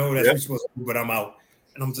 "Yeah, I know that's what you're supposed to do, but I'm out,"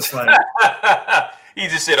 and I'm just like. He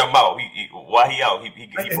just said, "I'm out." Why he out? We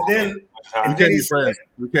can't be friends.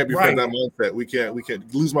 We can't be friends. That mindset. We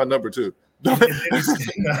can't lose my number too. I'm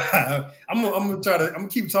gonna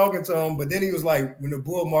keep talking to him, but then he was like, "When the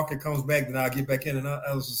bull market comes back, then I'll get back in." And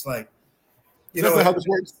I was just like, "That's not how this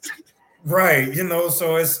works." Right? You know,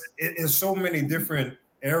 so it's so many different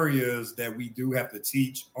areas that we do have to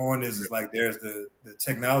teach on. Is like there's the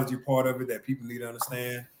technology part of it that people need to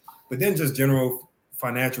understand, but then just general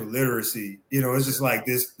financial literacy, you know, it's just like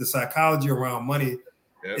the psychology around money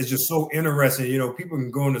is just so interesting. You know, people can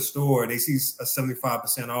go in the store and they see a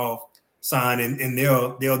 75% off sign and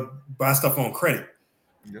they'll buy stuff on credit,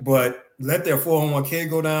 but let their 401k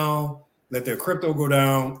go down, let their crypto go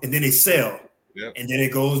down, and then they sell, and then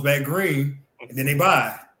it goes back green, and then they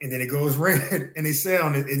buy, and then it goes red, and they sell.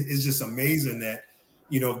 And it's just amazing that,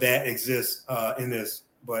 you know, that exists in this.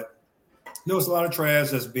 But you know, it's a lot of trash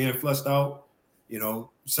that's being flushed out. You know,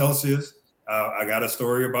 Celsius. I got a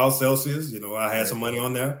story about Celsius. You know, I had some money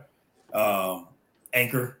on there.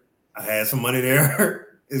 Anchor. I had some money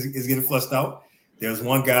there. is getting flushed out. There's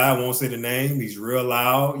one guy, I won't say the name. He's real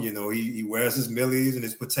loud. You know, he wears his millies and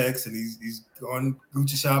his Pateks, and he's going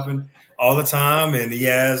Gucci shopping all the time. And he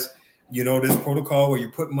has, you know, this protocol where you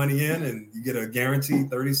put money in and you get a guaranteed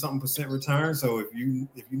 30-something% return. So if you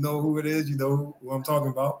know who it is, you know who I'm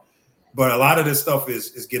talking about. But a lot of this stuff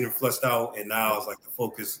is getting flushed out, and now it's like the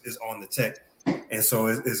focus is on the tech, and so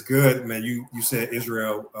it's good, man. You said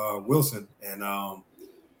Israel Wilson, and I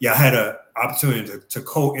had an opportunity to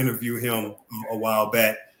co-interview him a while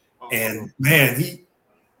back, and man,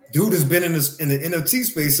 dude has been in the NFT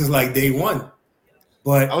space since like day one.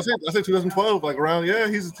 But I say 2012, like around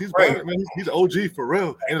he's right. Man, he's OG for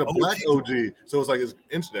real, and a black OG, so it's like his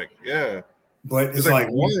instinct, But it's like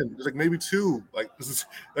one. There's like maybe two. Like this is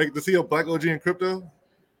like to see a black OG in crypto.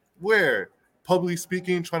 Where publicly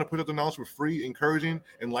speaking, trying to put up the knowledge for free, encouraging,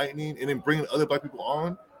 enlightening, and then bringing other black people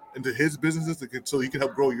on into his businesses so he can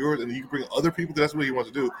help grow yours, and you can bring other people. Because that's what he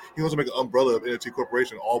wants to do. He wants to make an umbrella of NFT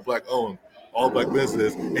corporation, all black owned. all black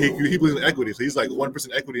businesses, and he believes in equity. So he's like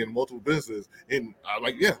 1% equity in multiple businesses. And I'm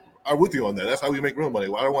like, yeah, I'm with you on that. That's how we make real money.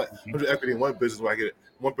 Well, I don't want 100 equity in one business where I get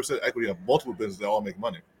 1% equity in multiple businesses that all make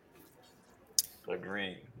money. I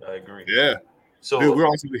agree. Yeah. So dude, we're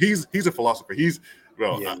honestly, he's a philosopher. He's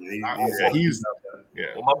bro. Yeah, He's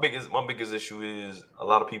well, my biggest issue is a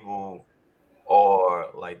lot of people are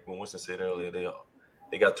like when Winston said earlier,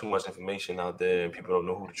 they got too much information out there and people don't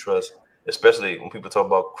know who to trust, especially when people talk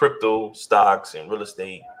about crypto, stocks, and real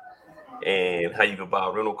estate, and how you can buy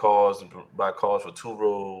rental cars and buy cars for $2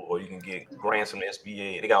 or you can get grants from the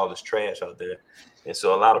SBA. They got all this trash out there, and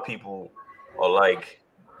so a lot of people are like,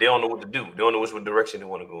 they don't know what to do. They don't know which direction they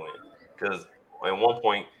want to go in, because at one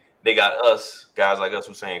point they got us guys like us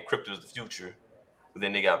who saying crypto is the future, but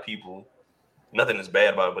then they got people. Nothing is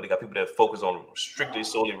bad about it, but they got people that focus on strictly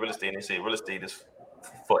solely real estate, and they say real estate is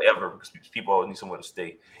forever because people always need somewhere to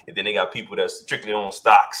stay. And then they got people that strictly on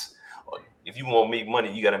stocks. If you want to make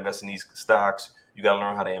money, you got to invest in these stocks. You got to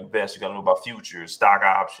learn how to invest. You got to know about futures, stock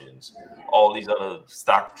options, all these other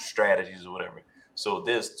stock strategies or whatever. So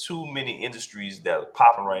there's too many industries that are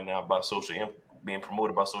popping right now by being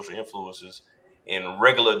promoted by social influencers, and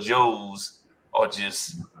regular Joes are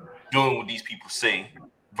just doing what these people say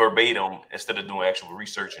verbatim instead of doing actual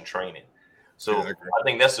research and training. So I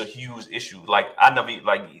think that's a huge issue. Like I never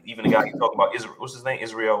even the guy you talking about Israel. What's his name?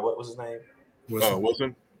 Israel. What was his name?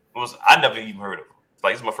 Wilson. I never even heard of him.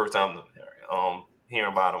 Like it's my first time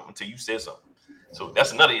hearing about him until you said something. So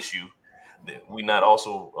that's another issue that we not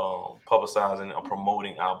also publicizing or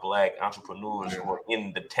promoting our black entrepreneurs who are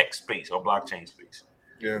in the tech space or blockchain space.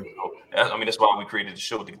 Yeah. So, that's why we created the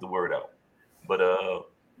show to get the word out. But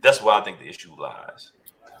that's where I think the issue lies.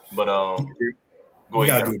 But we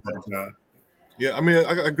gotta do a better job. Yeah, I mean,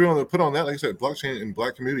 I agree on put on that. Like I said, blockchain in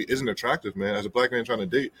black community isn't attractive, man. As a black man trying to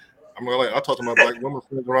date, I'm like, I talk to my black women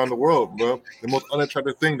friends around the world, bro. The most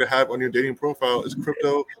unattractive thing to have on your dating profile is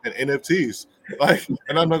crypto and NFTs. Like,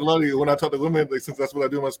 and I'm not gonna lie to you, when I talk to women, like, since that's what I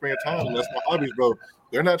do in my spare time, and that's my hobbies, bro.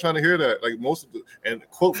 They're not trying to hear that. Like most of the, and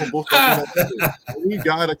quote from both any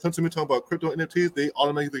guy that comes to me talking about crypto and NFTs, they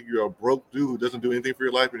automatically think you're a broke dude who doesn't do anything for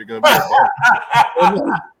your life and you're gonna be a bum.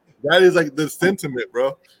 That is like the sentiment,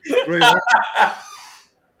 bro.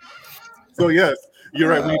 So yes, you're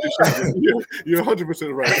right. We need to change it. You're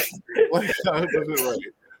 100% right. Like 100% right.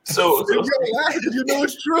 So you're laughing because you know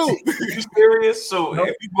it's true. You serious? So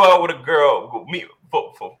if you go out with a girl, me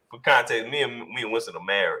for context, me and Winston are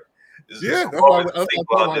married. Yeah, that's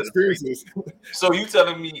my experiences. So you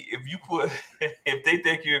telling me if they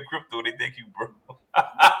think you're in crypto, they think you broke.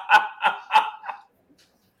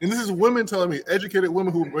 And this is women telling me, educated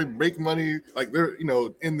women who make money, like they're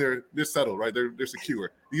they're settled, right? They're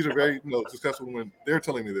secure. These are very successful women. They're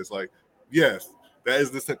telling me this, like, yes, that is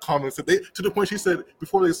the common sense. They to the point she said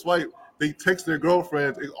before they swipe, they text their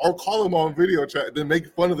girlfriends or call them on video chat, then make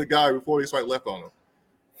fun of the guy before they swipe left on them.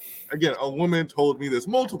 Again, a woman told me this.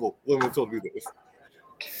 Multiple women told me this.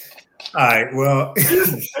 All right, well.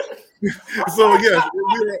 So yes,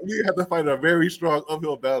 we have to fight a very strong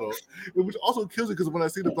uphill battle, which also kills it because when I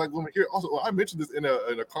see the black woman here, also I mentioned this in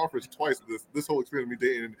a conference twice. This whole experience of me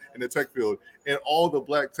dating in the tech field, and all the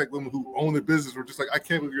black tech women who own the business were just like, I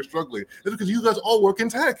can't believe you're struggling. It's because you guys all work in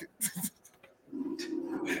tech.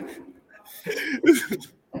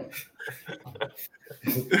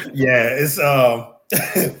 Yeah, it's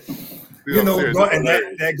and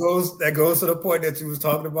that goes to the point that you was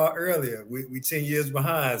talking about earlier. We 10 years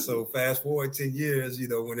behind, so fast forward 10 years,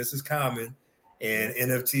 when this is common, and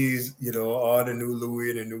NFTs, are the new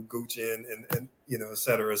Louis, the new Gucci, and et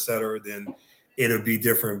cetera, then it'll be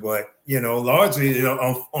different. But largely,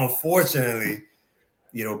 unfortunately,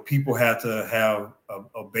 people have to have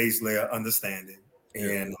a base layer understanding,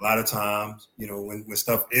 and a lot of times, when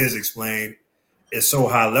stuff is explained, it's so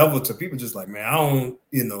high level to people just like, man, I don't,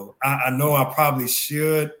 I know I probably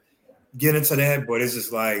should get into that, but it's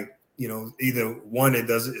just like, either one,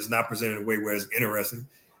 it's not presented in a way where it's interesting.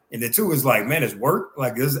 And then two is like, man, it's work.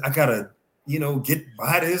 Like I gotta,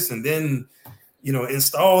 buy this and then,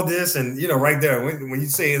 install this. And, right there, when you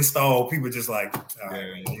say install, people just like, all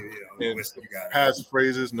right, you got pass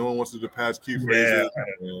phrases. No one wants to do pass key phrases.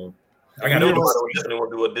 I got nobody definitely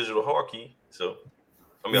want to do a digital hard key. So,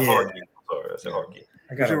 a hard key. Sorry, that's a hard key.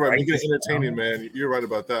 You're right. Make it entertaining, man. You're right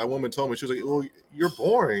about that. A woman told me, she was like, "Well, you're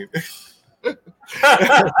boring."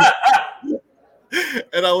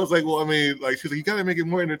 And I was like, "Well, I mean, like, she's like, you got to make it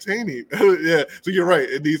more entertaining." Yeah. So you're right.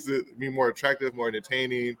 It needs to be more attractive, more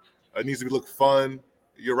entertaining. It needs to look fun.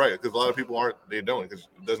 You're right, because a lot of people they don't, because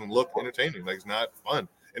it doesn't look entertaining. Like, it's not fun,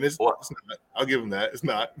 and it's not. I'll give them that. It's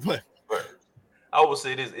not. But I would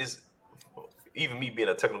say this is even me being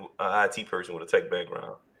a technical IT person with a tech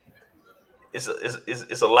background, it's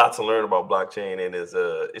a lot to learn about blockchain, and it's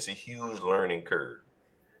a huge learning curve.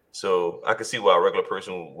 So I can see why a regular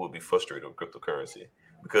person would be frustrated with cryptocurrency,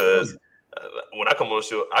 because when I come on the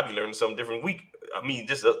show, I be learning something different week. I mean,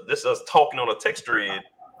 just us talking on a text thread,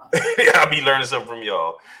 I be learning something from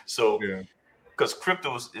y'all. So because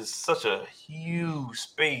crypto is such a huge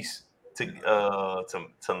space to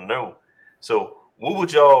know. So what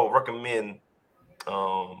would y'all recommend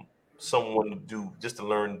someone to do just to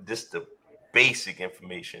learn just the basic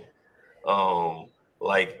information?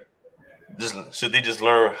 Like, should they just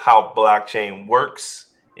learn how blockchain works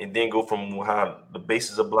and then go from how the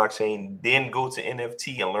basis of blockchain, then go to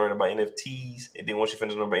NFT and learn about NFTs, and then once you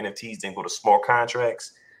finish learning about NFTs, then go to smart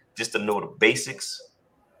contracts just to know the basics?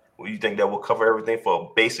 Well, you think that will cover everything for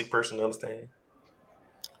a basic person to understand?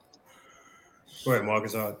 Go ahead,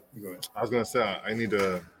 Marcus. Go ahead. I was gonna say I need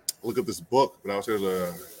to look up this book, but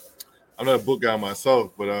I'm not a book guy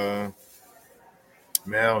myself, but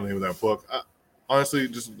man, I don't know that book. Honestly,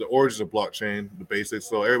 just the origins of blockchain, the basics.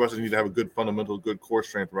 So everybody just need to have a good fundamental, good core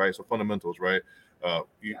strength, right? So fundamentals, right?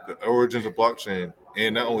 The origins of blockchain,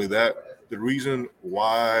 and not only that, the reason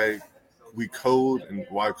why we code and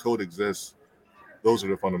why code exists. Those are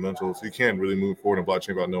the fundamentals. You can't really move forward in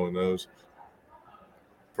blockchain without knowing those.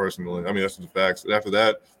 Personally, I mean that's the facts. And after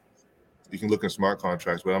that, you can look in smart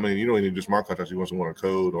contracts. But I mean, you don't even need to do smart contracts. You want someone to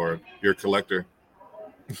code, or you're a collector.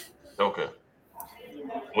 Okay.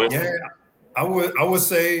 Yeah, I would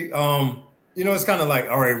say, it's kind of like,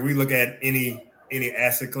 all right, we look at any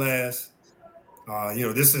asset class,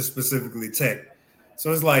 this is specifically tech.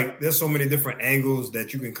 So it's like, there's so many different angles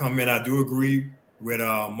that you can come in. I do agree with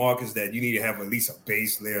Marcus that you need to have at least a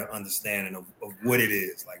base layer understanding of what it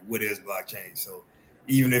is, like what is blockchain. So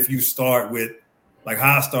even if you start with, like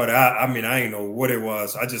how I started, I mean, I didn't know what it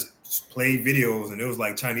was. I just played videos and it was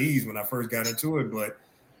like Chinese when I first got into it. But,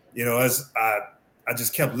 as I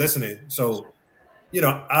just kept listening. So,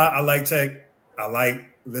 I like tech. I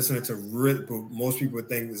like listening to most people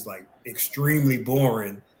think it's like extremely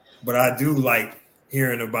boring, but I do like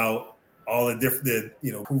hearing about all the different,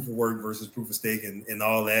 proof of work versus proof of stake and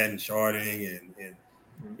all that, and sharding and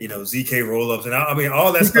ZK rollups. And I mean,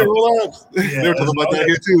 all that stuff. Rollups. Yeah, they're talking about that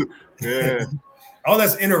here too. Yeah. All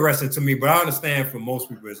that's interesting to me, but I understand for most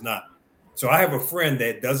people it's not. So I have a friend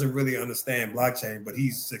that doesn't really understand blockchain, but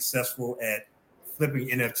he's successful at flipping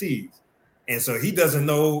NFTs. And so he doesn't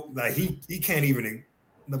know, like he can't even,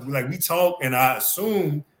 like we talk, and I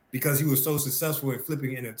assume because he was so successful in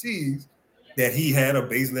flipping NFTs that he had a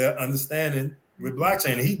base layer understanding with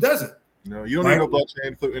blockchain, and he doesn't. No, you don't need no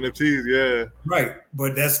blockchain to flip NFTs, yeah. Right,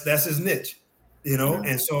 but that's his niche, Yeah.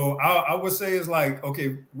 And so I would say it's like,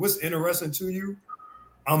 okay, what's interesting to you?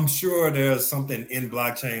 I'm sure there's something in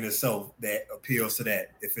blockchain itself that appeals to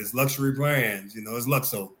that. If it's luxury brands, it's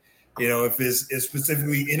Luxo. If it's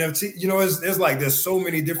specifically NFT, it's like there's so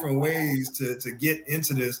many different ways to get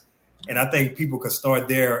into this, and I think people could start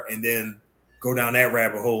there and then go down that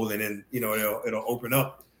rabbit hole, and then it'll open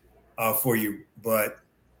up for you. But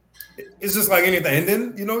it's just like anything, and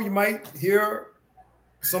then you might hear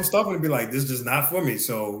some stuff and be like, "This is just not for me."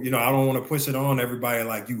 So I don't want to push it on everybody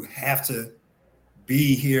like you have to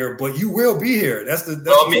be here, but you will be here. That's the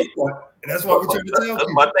part. And that's why we try to tell people.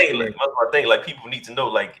 That's my thing. Like people need to know,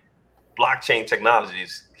 like, blockchain technology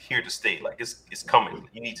is here to stay. Like it's coming.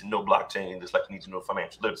 You need to know blockchain just like you need to know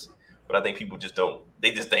financial literacy. But I think people just don't.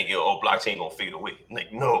 They just think, blockchain gonna fade away.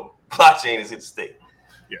 Like, no, blockchain is here to stay.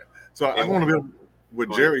 Yeah. So I want to be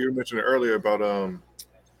with Jerry. You were mentioning earlier about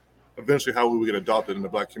eventually how we would get adopted in the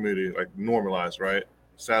Black community, like normalized, right?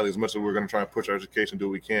 Sadly, as much as we're going to try and push our education, do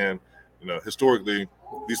what we can. Historically,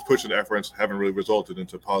 these pushing efforts haven't really resulted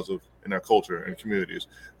into positive in our culture and communities.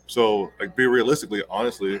 So, like, be realistically,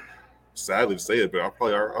 honestly, sadly to say it, but I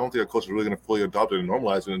don't think our culture is really going to fully adopt it and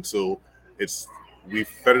normalize it until we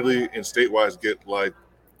federally and state-wise get like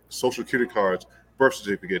social security cards, birth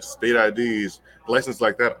certificates, state IDs, licenses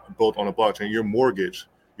like that, both on a blockchain. Your mortgage,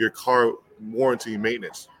 your car warranty,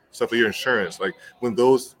 maintenance, stuff for your insurance. Like when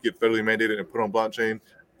those get federally mandated and put on blockchain,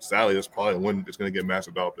 sadly, that's probably when it's going to get mass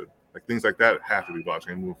adopted. Like things like that have to be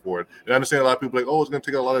blockchain moving forward. And I understand a lot of people are like, it's going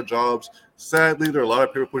to take a lot of jobs. Sadly, there are a lot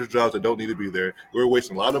of people pushing jobs that don't need to be there. We're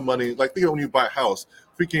wasting a lot of money. Like think of when you buy a house,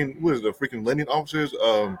 freaking lending officers,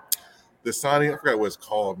 the signing, I forgot what it's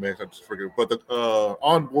called, man. I just forget. But the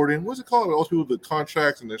onboarding, what's it called? Those people, the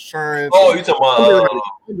contracts and insurance. Oh, you're talking about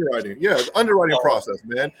underwriting. Yeah, the underwriting process,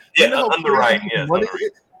 man. Yeah, underwriting. Yeah,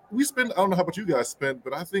 we spend, I don't know how much you guys spend,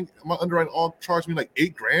 but I think my underwriting all charged me like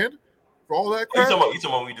 $8,000 for all that You crap. talking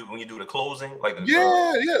about when you do the closing, like the,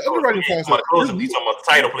 underwriting you process. talking about the closing, you talking about the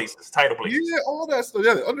title places. Yeah, all that stuff.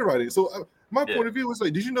 Yeah, the underwriting. So my Yeah. point of view is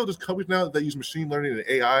like, did you know there's companies now that use machine learning and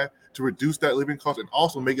AI to reduce that living cost and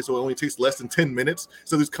also make it so it only takes less than 10 minutes?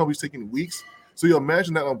 So these companies taking weeks. So you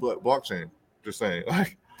imagine that on blockchain. Just saying,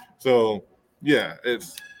 like, so yeah,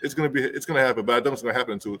 it's gonna happen, but I don't think it's gonna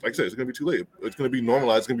happen until, like I said, it's gonna be too late. It's gonna be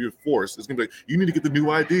normalized. It's gonna be forced. It's gonna be like, you need to get the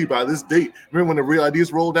new ID by this date. Remember when the real ID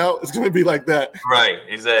is rolled out? It's gonna be like that. Right.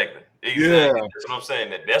 Exactly. Yeah. That's what I'm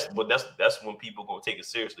saying. That's when people gonna take it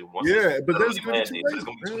seriously. Once But that's gonna be too late. But it's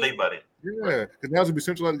gonna be too late by then. Yeah, because now it's gonna be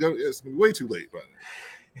centralized. It's gonna be way too late by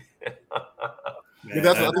then. Man,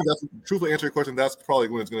 I think that's truthfully answer your question. That's probably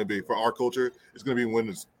when it's going to be for our culture. It's going to be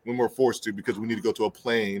when we're forced to, because we need to go to a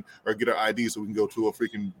plane or get our ID so we can go to a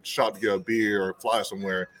freaking shop to get a beer or fly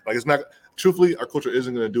somewhere. Like, it's not. Truthfully, our culture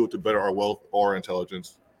isn't going to do it to better our wealth or our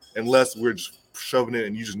intelligence, unless we're just shoving it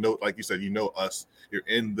and you just know, like you said, you know us. You're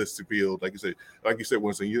in this field, like you said,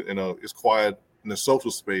 Winston. It's quiet in the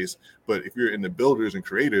social space, but if you're in the builders and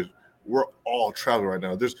creators, we're all traveling right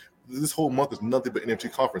now. This whole month is nothing but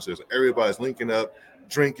NFT conferences. Everybody's linking up,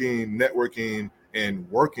 drinking, networking, and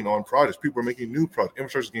working on projects. People are making new projects.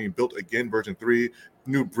 Infrastructure is getting built again, version 3.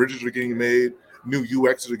 New bridges are getting made. New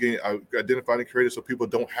UXs are getting identified and created, so people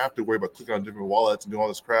don't have to worry about clicking on different wallets and doing all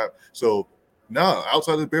this crap. So now,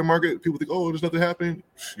 outside of the bear market, people think, oh, there's nothing happening.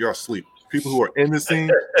 You're asleep. People who are in this scene,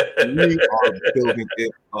 we are building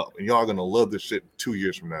it up, and y'all are gonna love this shit 2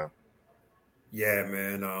 years from now. Yeah,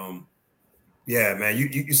 man. Yeah, man.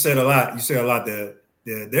 You said a lot. You said a lot.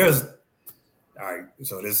 There's all right.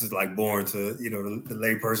 So this is like boring to the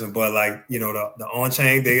layperson, but like the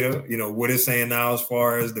on-chain data, what it's saying now as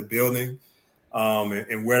far as the building,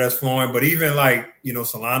 and where that's flowing. But even like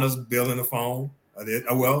Solana's building a phone. There's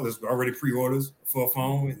already pre-orders for a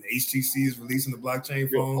phone, and HTC is releasing the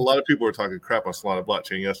blockchain phone. A lot of people were talking crap on Solana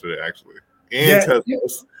blockchain yesterday, actually, and Tesla.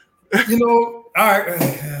 All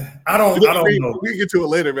right. I don't know. We can get to it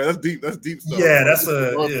later, man. That's deep. That's deep stuff. Yeah, that's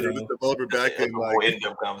developer back in more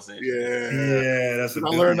in-depth conversation. Yeah, that's. I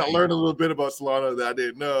learned a little bit about Solana that I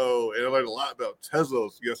didn't know, and I learned a lot about Tesla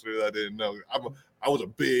yesterday that I didn't know.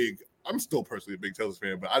 I'm still personally a big Tesla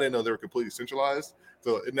fan, but I didn't know they were completely centralized.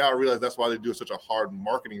 So now I realize that's why they do such a hard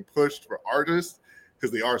marketing push for artists, because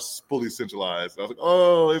they are fully centralized. I was like,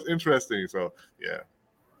 oh, it's interesting. So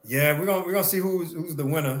yeah, we're gonna see who's the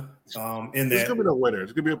winner. In that, there's gonna be no winner.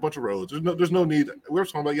 There's gonna be a bunch of roads. There's no need. We were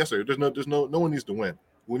talking about yesterday. No one needs to win.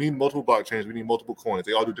 We need multiple blockchains. We need multiple coins.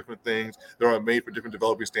 They all do different things. They're all made for different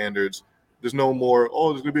developing standards. There's no more.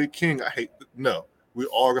 Oh, there's gonna be a king. No. We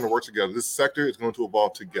all are gonna work together. This sector is going to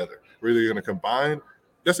evolve together. We're either gonna combine.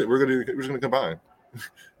 That's it. We're just gonna combine.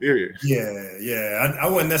 Yeah. I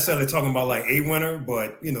wasn't necessarily talking about like a winner,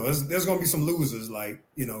 but there's gonna be some losers. Like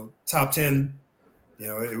top 10.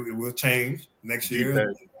 It will change next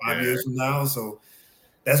year, 5 years from now. So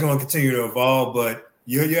that's going to continue to evolve. But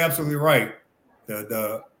you're absolutely right.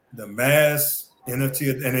 The mass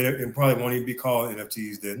NFT, and it probably won't even be called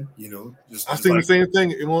NFTs then. I think the same thing.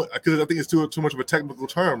 Because I think it's too much of a technical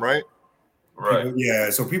term, right?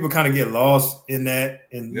 Right. So people kind of get lost in that,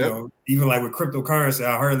 and even like with cryptocurrency,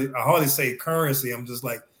 I hardly say currency. I'm just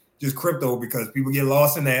like just crypto, because people get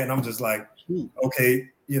lost in that, and I'm just like, okay,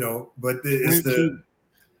 but it's the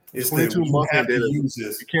 22 months data. Use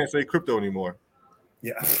this. You can't say crypto anymore.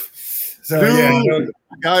 Yeah. So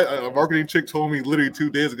a marketing chick told me literally 2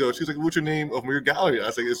 days ago. She's like, "What's your name of your gallery?" I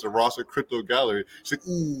said, "It's the Roster Crypto Gallery." She's like,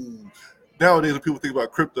 "Ooh." Nowadays, when people think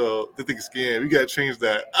about crypto, they think scam. You gotta change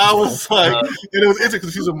that. I was like, and it was interesting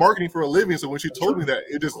because she's a marketing for a living. So when she told me that,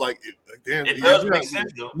 it just damn. It does make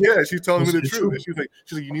sense, though. Yeah, she's telling me the truth. And she's like,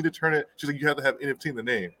 you need to turn it. She's like, you have to have NFT in the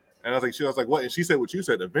name. And I was like, what? And she said what you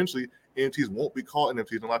said. Eventually, NFTs won't be called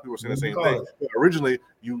NFTs. And a lot of people are saying the same thing. But originally,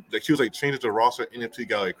 she was like, change it to Roster NFT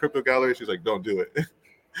Gallery, Crypto Gallery. She's like, don't do it.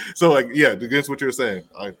 So against what you're saying,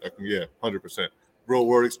 I 100%. Real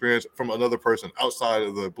world experience from another person outside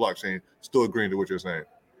of the blockchain, still agreeing to what you're saying.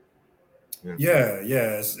 Yeah.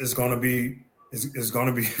 It's gonna be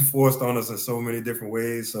forced on us in so many different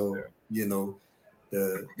ways. So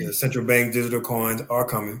the central bank digital coins are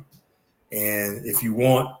coming, and if you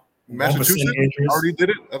want, Massachusetts already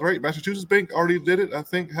did it. That's right. Massachusetts Bank already did it. I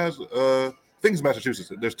think things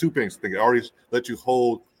Massachusetts. There's 2 banks that already let you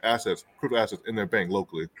hold crypto assets in their bank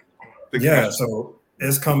locally. So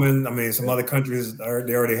it's coming. I mean, some other countries they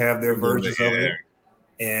already have their versions of it,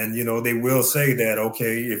 and they will say that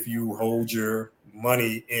if you hold your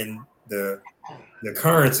money in the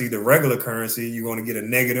currency, the regular currency, you're going to get a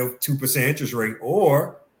negative 2% interest rate,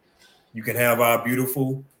 or you can have our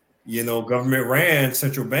beautiful government ran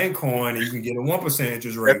central bank coin, and you can get a 1%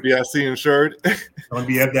 interest rate. FDIC insured. It's going to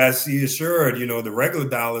be FDIC insured. The regular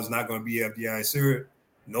dollar is not going to be FDIC insured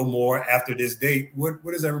no more after this date.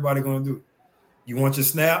 What is everybody going to do? You want your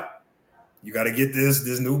snap? You got to get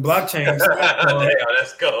this new blockchain. Damn,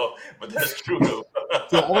 let's go. But that's true though.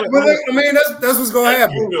 That's what's going to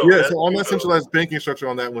happen. Yeah. So on that centralized banking structure,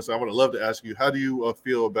 on that one, so I would love to ask you, how do you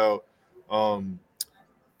feel about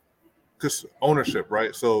ownership,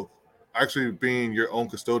 right? So actually being your own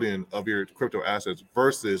custodian of your crypto assets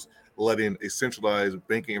versus letting a centralized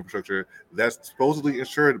banking infrastructure that's supposedly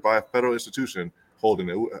insured by a federal institution holding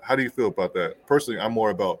it. How do you feel about that? Personally, I'm more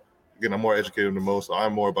educated than most. So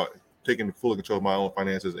I'm more about taking full control of my own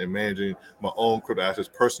finances and managing my own crypto assets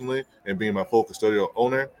personally and being my full custodial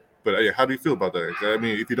owner. But how do you feel about that? I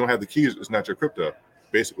mean, if you don't have the keys, it's not your crypto,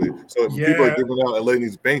 basically. So if people are giving out and letting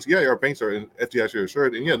these banks, our banks are FDIC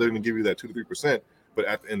insured, and they're going to give you that 2 to 3%. But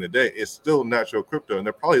at the end of the day, it's still not your crypto, and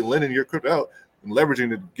they're probably lending your crypto out and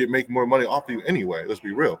leveraging to make more money off you anyway. Let's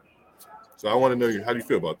be real. So I want to know how do you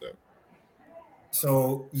feel about that?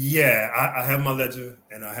 So I have my ledger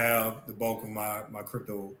and I have the bulk of my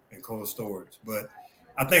crypto in cold storage. But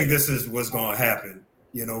I think this is what's going to happen.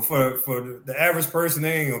 For the average person,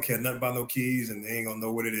 they ain't gonna care nothing about no keys and they ain't gonna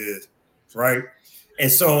know what it is, right?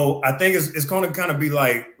 And so I think it's going to kind of be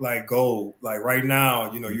like gold. Like right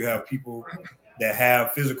now, you have people that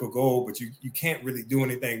have physical gold, but you can't really do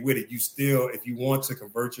anything with it. You still, if you want to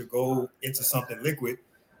convert your gold into something liquid,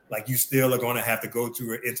 like you still are going to have to go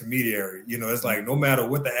to an intermediary. It's like no matter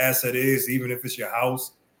what the asset is, even if it's your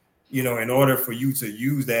house, in order for you to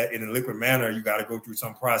use that in a liquid manner, you got to go through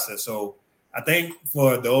some process. So I think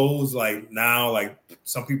for those like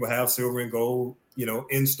some people have silver and gold,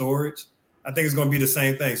 in storage, I think it's going to be the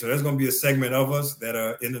same thing. So there's going to be a segment of us that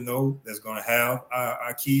are in the know that's going to have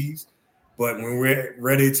our keys. But when we're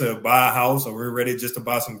ready to buy a house or we're ready just to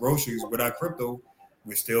buy some groceries with our crypto,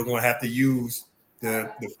 we're still going to have to use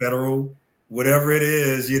the federal, whatever it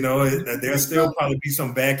is, there'll still probably be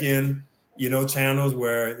some back end, channels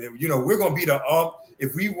where, we're going to be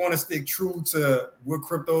if we want to stick true to what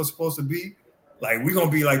crypto is supposed to be, like we're going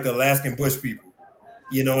to be like the Alaskan Bush people,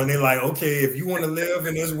 and they're like, okay, if you want to live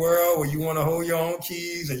in this world where you want to hold your own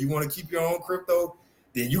keys and you want to keep your own crypto,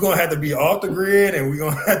 then you're going to have to be off the grid and we're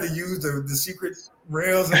going to have to use the secret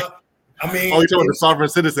rails. And I mean, you're talking about the sovereign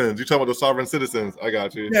citizens. You're talking about the sovereign citizens. I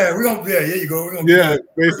got you. Yeah, there you go. We're gonna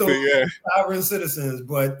basically, sovereign citizens.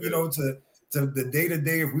 But to the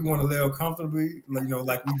day-to-day, if we want to live comfortably,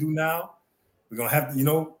 like we do now, we're gonna have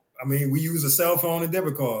to, we use a cell phone and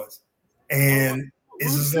debit cards, and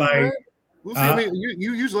it's just like. We'll see. I mean,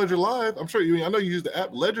 you use Ledger Live. I'm sure I know you use the app.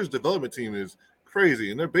 Ledger's development team is crazy,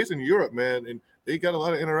 and they're based in Europe, man, and they got a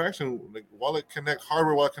lot of interaction, like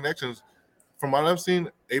hardware wallet connections. From what I've seen,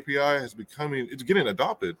 API it's getting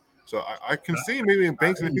adopted. So I can see maybe in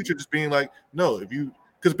banks in the future just being like, no,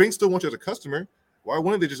 because banks still want you as a customer. Why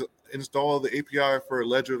wouldn't they just install the API for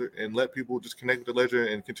Ledger and let people just connect with the Ledger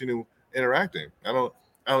and continue interacting? I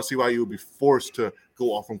don't see why you would be forced to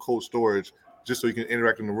go off from cold storage just so you can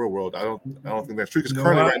interact in the real world. I don't think that's true. Because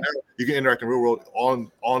currently right now you can interact in the real world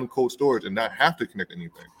on cold storage and not have to connect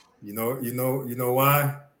anything. You know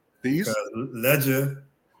why? Because Ledger.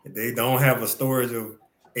 They don't have a storage of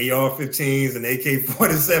AR-15s and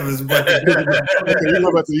AK-47s, but you know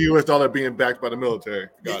about the U.S. dollar being backed by the military.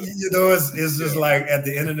 Got it. It's just like at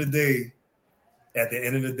the end of the day,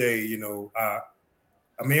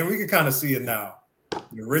 we can kind of see it now.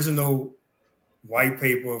 The original white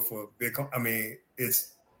paper for Bitcoin,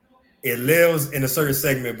 it lives in a certain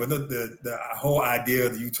segment, but the whole idea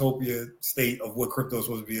of the utopia state of what crypto is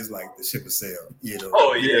supposed to be is like the ship of sail,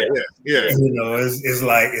 Oh yeah. It's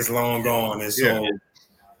like it's long gone, and so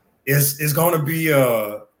it's going to be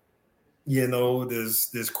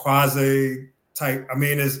this quasi type.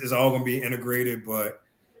 It's all going to be integrated, but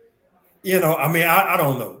I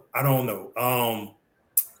don't know.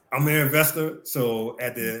 I'm an investor, so I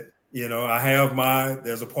have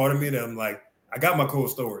there's a part of me that I'm like, I got my cold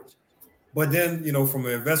storage. But then, from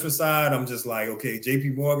an investment side, I'm just like, okay,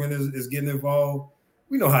 JP Morgan is getting involved.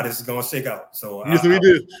 We know how this is going to shake out. So yes, we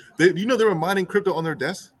do. They were mining crypto on their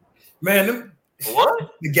desk? Man,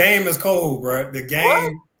 what? The game is cold, bro. The game.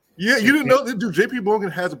 What? Yeah, you didn't know that, dude. JP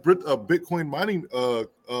Morgan has a Bitcoin mining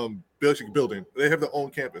building. They have their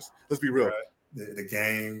own campus. Let's be real. Right. The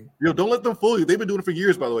game. Don't let them fool you. They've been doing it for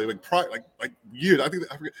years, by the way, like years. I forget.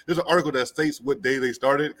 There's an article that states what day they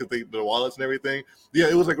started because the wallets and everything. Yeah,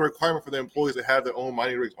 it was like a requirement for the employees to have their own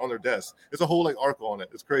mining rigs on their desk. It's a whole article on it.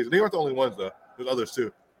 It's crazy. They aren't the only ones though. There's others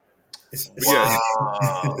too. Wow.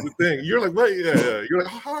 The thing. You're like, what? Yeah. You're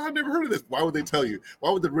like, how? I never heard of this. Why would they tell you?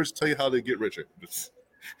 Why would the rich tell you how they get richer?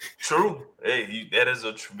 True. Hey, that is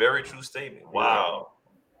a very true statement. Wow.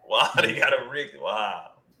 Wow. They got a rig. Wow.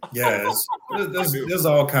 Yeah, there's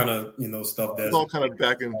all kind of stuff that's It's all kind of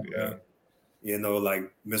back in.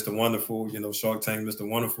 Like Mr. Wonderful, Shark Tank, Mr.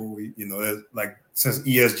 Wonderful. Like since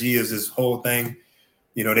ESG is this whole thing,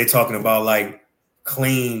 they talking about like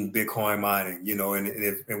clean Bitcoin mining,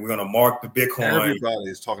 and we're gonna mark the Bitcoin.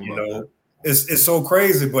 Everybody's talking about that. It's so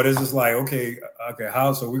crazy, but it's just like okay,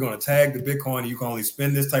 how? So we're gonna tag the Bitcoin. You can only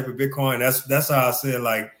spend this type of Bitcoin. That's how I said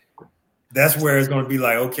like. That's where it's going to be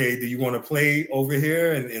like, okay, do you want to play over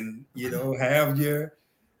here and have your,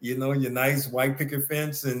 your nice white picket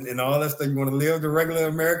fence and all that stuff? You want to live the regular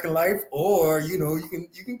American life, or you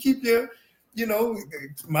can keep your,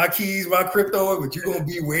 my keys, my crypto, but you're going to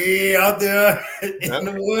be way out there in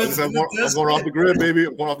the woods. I'm going off the grid, baby.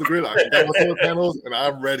 I'm going off the grid. I got my solar panels and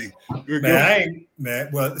I'm ready.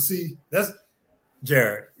 Well, see, that's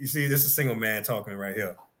Jared. You see, this is a single man talking right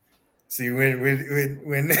here. See when what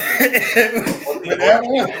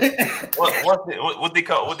they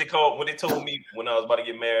told me when I was about to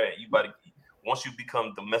get married, once you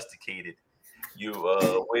become domesticated,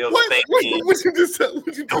 your way of thinking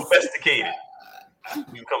domesticated.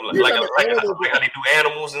 You become like how they do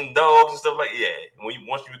animals and dogs and stuff like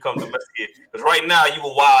once you become domesticated, because right now you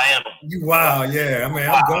a wild animal. You wild, yeah. I mean,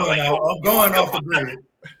 I'm going off the grid.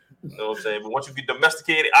 You know what I'm saying? But once you get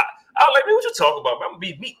domesticated, I was like, man, what you talking about? Man, I'm gonna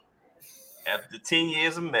be me. After 10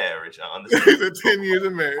 years of marriage, I understand. 10 years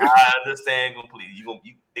of marriage. I understand completely.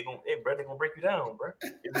 They're gonna break you down, bro.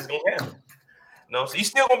 It's just gonna happen. No, so you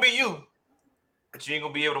still gonna be you, but you ain't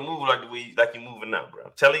gonna be able to move like you're moving now, bro.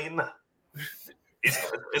 I'm telling you now.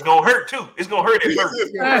 It's gonna hurt too. It's gonna hurt at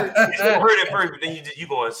first. But then you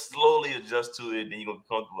gonna slowly adjust to it. Then you gonna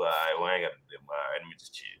come through. All right, well, I ain't got to do it. All right, let me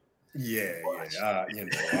just chill.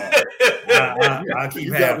 I keep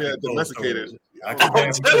you half domesticated. I keep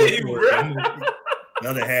I'm telling you, bro. The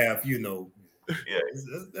other half, Yeah.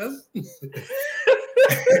 That's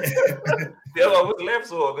what's the laugh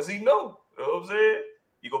for? Because he know. You know what I'm saying?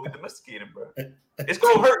 You gonna be domesticated, bro. It's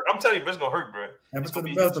gonna hurt. I'm telling you, it's gonna hurt, bro. Happens to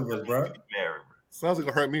the best of us, bro. Married, bro. Sounds like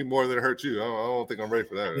it'll hurt me more than it hurt you. I don't think I'm ready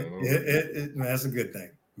for that. Man, that's a good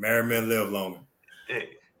thing. Married men live longer. Yeah,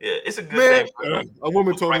 it's a good thing. Bro. A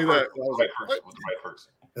woman told me that. I was like, with the right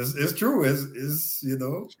person. It's true. It's she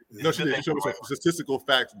showed me some statistical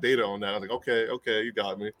facts, data on that. I was like, okay, you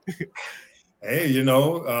got me. Hey,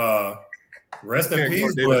 rest in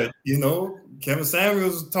peace. But Kevin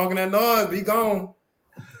Samuels talking that noise, be gone.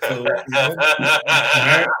 So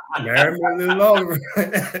married men live longer. All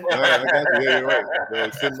right, I got you. Yeah, you're right.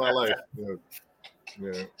 Extend my life.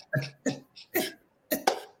 Yeah.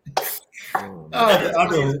 I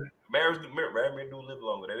know. Married men do live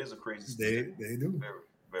longer. That is a crazy statement. They do. Very,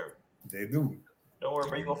 very. They do. Don't worry,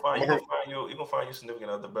 bro. You're gonna find your significant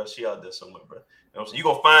other, bro. She out there somewhere, bro. You know what I'm saying?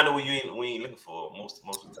 You're gonna find her when we ain't looking for most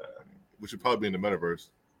of the time. We should probably be in the metaverse.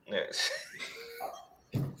 Yes.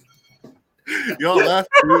 Y'all laugh.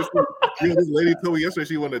 This lady told me yesterday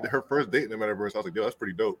she wanted her first date in the metaverse. I was like, yo, that's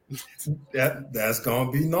pretty dope. That's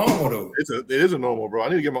gonna be normal though. It is a normal, bro. I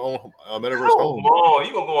need to get my own metaverse home. Oh,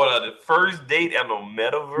 you gonna go on the first date at the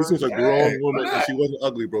metaverse? This was a grown woman, and she wasn't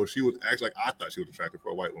ugly, bro. She was actually like I thought she was attractive for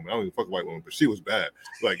a white woman. I don't even fuck a white woman, but she was bad.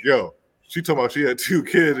 Like, yo, she told me she had 2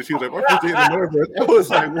 kids, and she was like, my first date in the metaverse. I was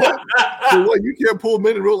like, what? So what? You can't pull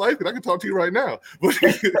men in real life, because I can talk to you right now. But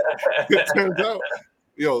it turns out.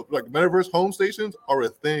 Like metaverse home stations are a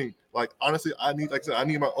thing. Like honestly, I need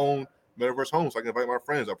my own metaverse home so I can invite my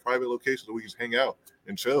friends, a private location so we can just hang out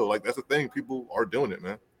and chill. Like that's the thing. People are doing it,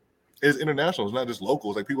 man. It's international. It's not just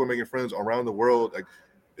locals. Like people are making friends around the world. Like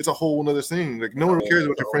it's a whole other thing. Like no one cares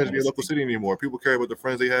about your friends in your local city anymore. People care about the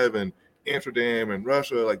friends they have in Amsterdam and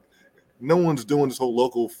Russia. Like no one's doing this whole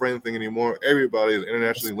local friend thing anymore. Everybody is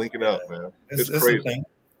internationally linking up, man. It's crazy.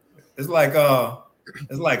 It's like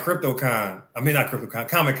CryptoCon. I mean, not CryptoCon,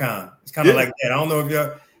 Comic-Con. It's kind of like that. I don't know if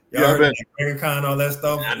y'all heard of Comic-Con, all that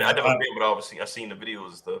stuff. I never been, but obviously I've seen the videos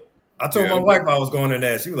and stuff. I told my wife I was going to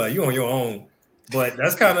that. She was like, "You on your own." But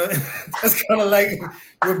that's kind of like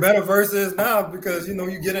what Metaverse is now, because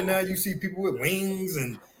you get in there, you see people with wings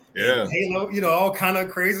and Halo, all kind of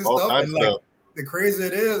crazy stuff. And like the crazier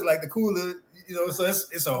it is, like the cooler, so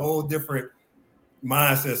it's a whole different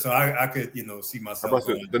mindset. So I could see myself.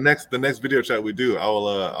 The next video chat we do,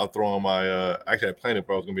 I'll throw on my actually I planned it,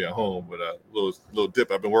 but I was gonna be at home, but a little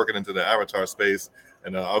dip. I've been working into the avatar space,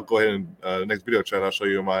 and I'll go ahead and next video chat I'll show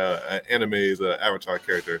you my anime's avatar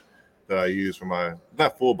character. that I use for my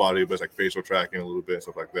not full body, but it's like facial tracking a little bit,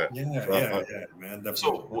 stuff like that. Yeah, man. Definitely.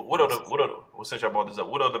 So what are well, since I brought this up,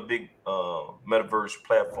 what are the big metaverse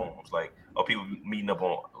platforms? Like, are people meeting up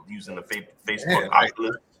on using the Facebook?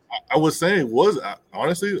 I was saying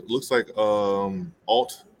honestly, it looks like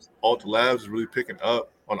Alt Labs is really picking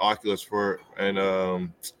up on Oculus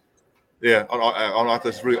on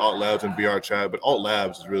Oculus is really Alt Labs and VR chat, but Alt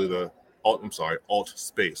Labs is really Alt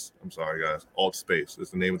Space. I'm sorry, guys. Alt Space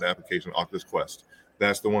is the name of the application, Oculus Quest.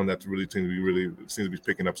 That's the one that really seems to be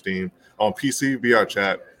picking up steam. On PC, VR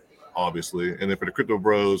chat, obviously. And then for the crypto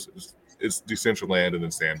bros, it's Decentraland and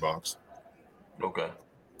then Sandbox. Okay.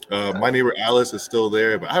 My neighbor Alice is still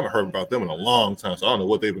there, but I haven't heard about them in a long time, so I don't know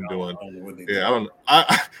what they've been doing. I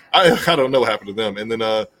don't know what happened to them. And then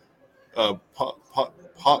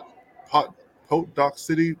Polka Dot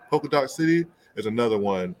City is another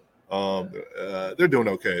one. They're doing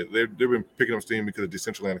okay. They've been picking up steam because of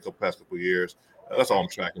Decentraland past couple of years. That's all I'm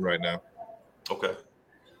tracking right now. Okay.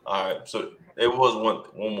 All right. So there was one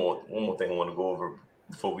more thing I want to go over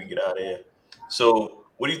before we get out of here. So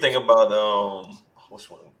what do you think about what's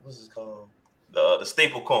it called? The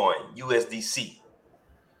staple coin USDC.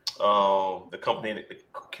 The company, the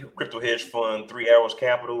crypto hedge fund, 3 Arrows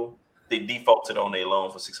Capital, they defaulted on their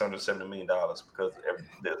loan for $670 million because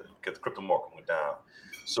the crypto market went down.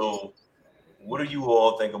 So, what do you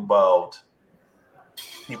all think about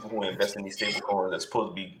people who invest in these stable coins that's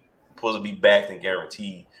supposed to be backed and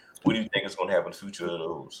guaranteed? What do you think is going to happen in the future of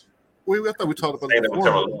those? Well, I thought we talked about that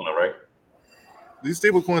before. Right? These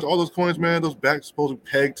stable coins, all those coins, man, those backs supposed to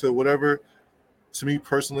pegged to whatever. To me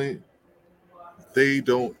personally, they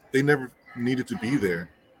never needed to be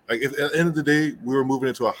there. Like if at the end of the day, we were moving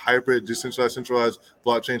into a hybrid, decentralized, centralized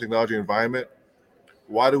blockchain technology environment.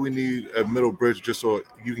 Why do we need a middle bridge just so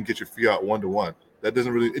you can get your fiat 1-to-1? It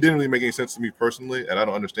didn't really make any sense to me personally, and I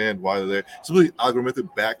don't understand why they're there. It's really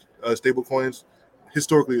algorithmic backed stable coins.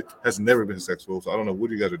 Historically has never been successful, so I don't know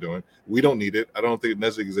what you guys are doing. We don't need it. I don't think it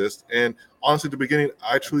necessarily exists. And honestly, at the beginning,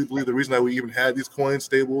 I truly believe the reason that we even had these coins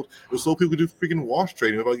stabled was so people could do freaking wash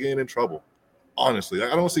trading without getting in trouble. Honestly,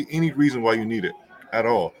 I don't see any reason why you need it at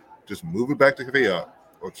all. Just move it back to fiat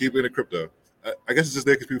or keep it in crypto. I guess it's just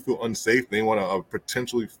there because people feel unsafe. They want a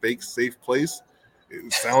potentially fake safe place.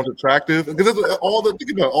 It sounds attractive because think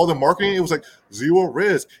about all the marketing. It was like zero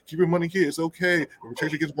risk. Keep your money here. It's okay.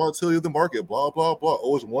 Protect against volatility of the market. Blah blah blah.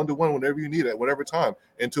 Always 1-to-1 whenever you need it, at whatever time.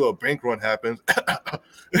 Until a bank run happens.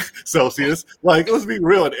 Celsius. Like let's be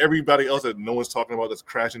real. And everybody else that no one's talking about that's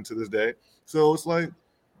crashing to this day. So it's like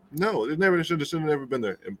no, it should have never been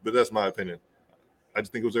there. But that's my opinion. I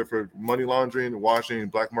just think it was there for money laundering, washing,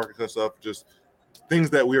 black market kind of stuff. Just things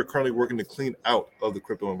that we are currently working to clean out of the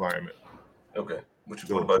crypto environment. Okay.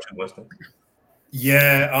 What about you, Winston?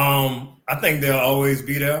 Yeah, I think they'll always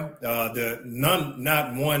be there.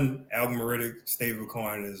 Not one algorithmic stable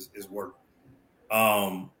coin is working.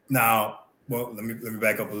 Now, well, let me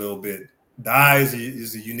back up a little bit. DAI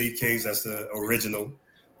is a unique case. That's the original,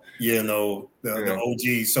 the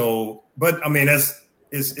OG. So, but I mean, it's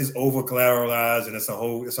over collateralized and it's a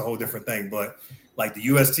whole different thing. But like the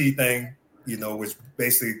UST thing, which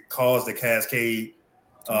basically caused the cascade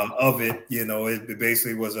of it, it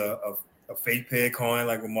basically was a fake peg coin,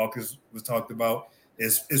 like what Marcus was talked about.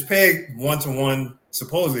 It's pegged 1-to-1,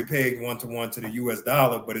 supposedly pegged 1-to-1 to the US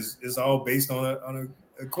dollar, but it's all based on an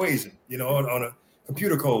equation, on a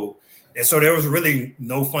computer code. And so there was really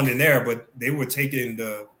no funding there, but they were taking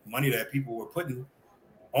the money that people were putting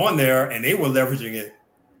on there and they were leveraging it,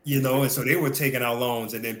 and so they were taking out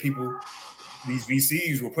loans, and then these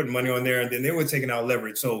VCs were putting money on there, and then they were taking out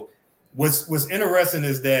leverage. So what's interesting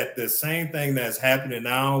is that the same thing that's happening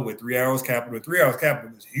now with 3 Arrows Capital. 3 Arrows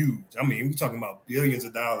Capital is huge. I mean, we're talking about billions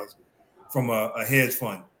of dollars from a hedge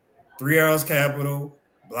fund. 3 Arrows Capital,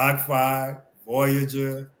 BlockFi,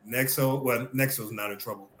 Voyager, Nexo. Well, Nexo's not in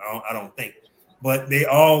trouble, I don't think. But they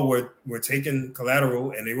all were taking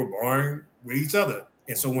collateral and they were borrowing with each other.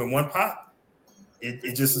 And so when one popped,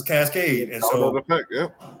 it just is cascade. And so, effect, yeah.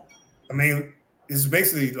 I mean, this is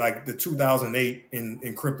basically like the 2008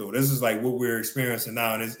 in crypto. This is like what we're experiencing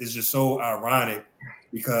now. And it's just so ironic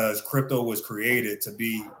because crypto was created to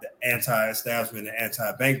be the anti-establishment and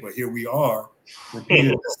anti-bank. But here we are,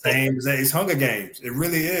 repeating the same as it's Hunger Games. It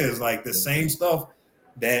really is like the same stuff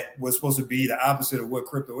that was supposed to be the opposite of what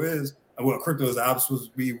crypto is. And what crypto is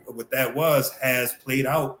supposed to be, what that was, has played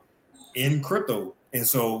out in crypto. And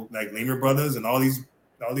so like Lehman Brothers and all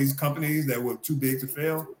these companies that were too big to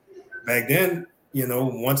fail back then,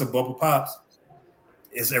 once a bubble pops,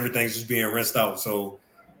 everything's just being rinsed out. So,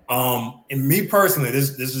 and me personally,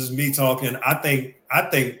 this is me talking. I think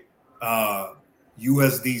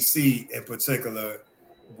USDC in particular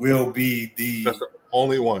will be That's the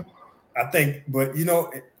only one. I think, but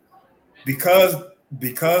because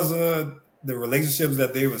of the relationships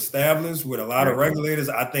that they've established with a lot of regulators,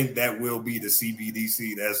 I think that will be the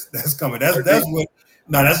CBDC that's coming.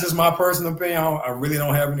 That's just my personal opinion. I really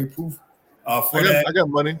don't have any proof for that. I got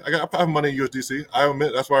money. I have money in USDC. I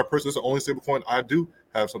admit that's why that's the only stablecoin I do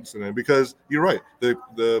have something in, because you're right.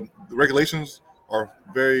 The regulations are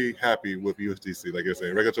very happy with USDC. Like you're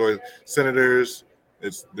saying, regulatory senators,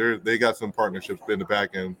 they got some partnerships in the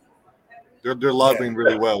back end. They're lobbying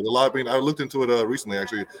really well. The lobbying, I looked into it recently.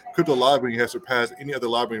 Actually, crypto lobbying has surpassed any other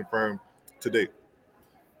lobbying firm to date.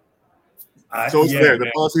 So it's there. Man.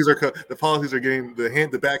 The policies are getting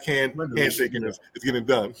the backhand handshaking is getting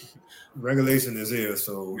done. Regulation is here,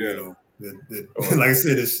 so like I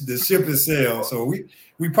said, the ship is sailed. So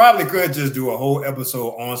we probably could just do a whole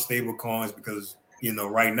episode on stable coins, because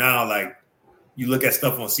right now, like, you look at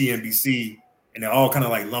stuff on CNBC and they're all kind of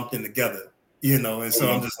like lumped in together. And so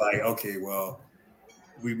I'm just like, okay, well,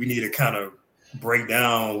 we need to kind of break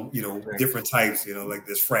down, different types, like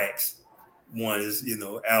this Frax. One is,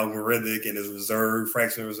 algorithmic and is reserve,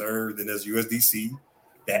 fractional reserve. Then there's USDC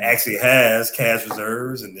that actually has cash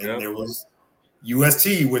reserves. And then there was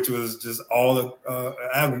UST, which was just all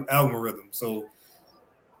algorithm. So,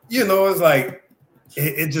 it's like,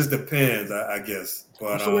 it just depends, I guess.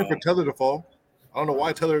 But I'm still waiting for Tether to fall. I don't know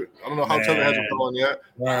why Tether. I don't know how Tether hasn't fallen yet.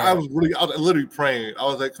 I was literally praying. I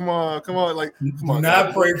was like, come on, like, come on.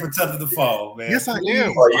 Not praying for Tether to fall, man. Yes, I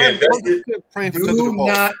am. I'm praying for Tether to fall.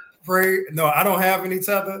 Do not pray. No, I don't have any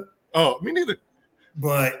Tether. Oh, me neither.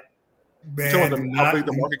 But man, how big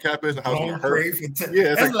the market cap is and how it's going to hurt.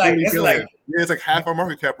 It's like half our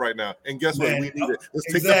market cap right now. And guess what? We need it.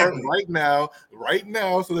 Let's take the hurt right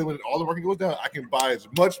now, so that when all the market goes down, I can buy as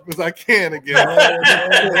much as I can again.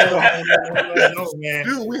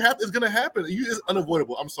 Dude, it's going to happen. It's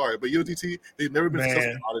unavoidable. I'm sorry, but USDT, they've never been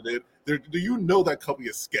successfully audited. Do you know that company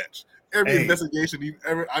is sketch? Every investigation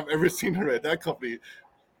I've ever seen her at that company,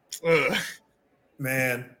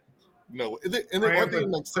 man. No, and then one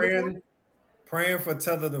thing, like praying for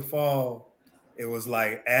Tether to fall, it was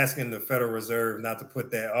like asking the Federal Reserve not to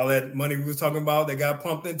put all that money we was talking about that got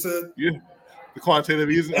pumped into the quantitative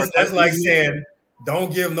easing. That's like saying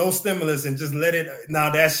don't give no stimulus and just let it. Now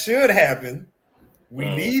that should happen. We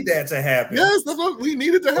need that to happen. Yes, that's what we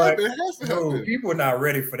need it to happen. It has to happen. People are not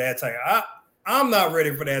ready for that type. I'm not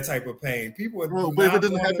ready for that type of pain. People, but if it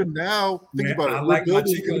doesn't happen now, think about it. I like my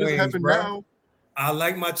chicken wings, bro. I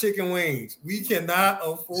like my chicken wings. We cannot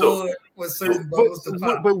afford for certain bubbles to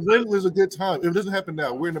pop. But when was a good time? If it doesn't happen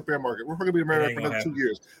now, we're in a bear market. We're going to be in America for another 2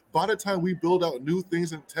 years. By the time we build out new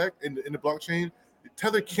things in tech in the blockchain,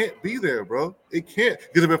 Tether can't be there, bro. It can't.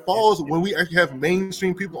 Because if it falls, when we actually have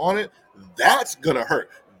mainstream people on it, that's going to hurt.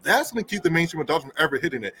 That's going to keep the mainstream adoption from ever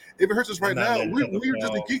hitting it. If it hurts us right now, we're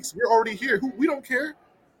just the geeks. We're already here. We don't care.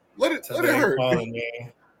 Let it hurt.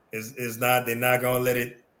 It's not. They're not going to let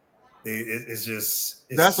it. It's just.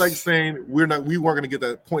 That's like saying we weren't going to get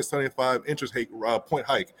that 0.75 interest point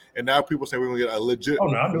hike, and now people say we're going to get a legit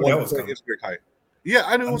 1% interest rate hike. Yeah,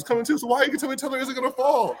 I knew it was coming too. So why you can tell me Tether isn't going to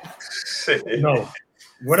fall? No,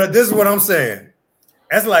 this is what I'm saying.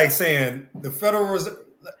 That's like saying the Federal Reserve.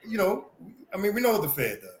 I mean, we know what the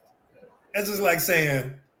Fed does. That's just like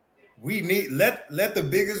saying we need let the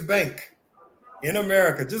biggest bank in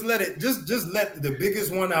America just let the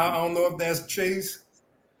biggest one. I don't know if that's Chase.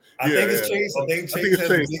 I think it's Chase. I think it's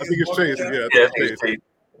Chase. Yeah,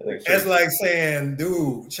 it's like saying,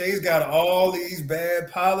 dude, Chase got all these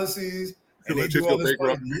bad policies, and they do all this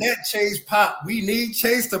stuff. Let Chase pop. We need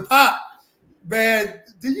Chase to pop. Man,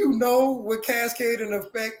 do you know what cascading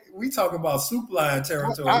effect? We talking about soup line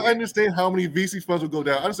territory. I understand how many VC funds will go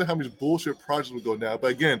down. I understand how many bullshit projects will go down.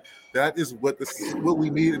 But again, that is what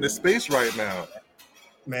we need in the space right now.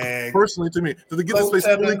 Man, personally, to me, to get the space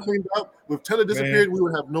fully cleaned up, if Tether disappeared, we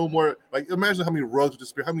would have no more. Like, imagine how many rugs would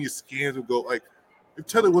disappear, how many scans would go. Like, if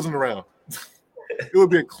Tether wasn't around, it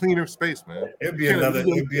would be a cleaner space, man. It'd be another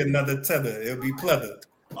Tether. It'd be pleather.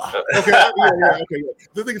 Okay.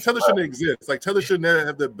 The thing is, Tether shouldn't exist. Like, Tether should never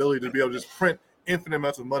have the ability to be able to just print infinite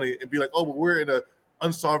amounts of money and be like, oh, but we're in a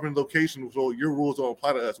unsovereign location, so your rules don't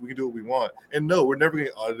apply to us. We can do what we want. And no, we're never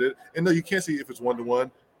getting audited. And no, you can't see if it's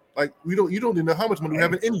 1-to-1. Like, you don't even know how much money we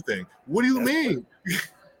have in anything. What do you mean?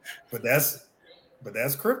 But that's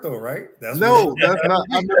crypto, right? That's not.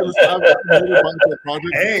 I've never bought into a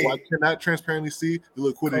project, so I cannot transparently see the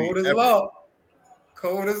liquidity. Code is law.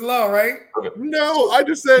 Code is law, right? No, I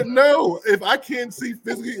just said no. If I can't see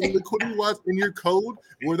physically liquidity-wise in your code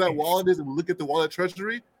where that wallet is, and we look at the wallet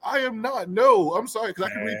treasury, I am not. No, I'm sorry, because I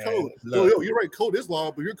can read code. So, you're right. Code is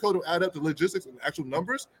law, but your code will add up to logistics and actual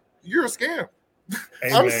numbers. You're a scam.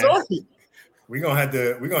 Hey, I'm sorry. We're gonna have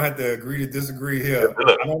to agree to disagree here.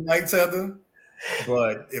 I don't like Tether,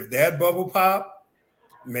 but if that bubble pop,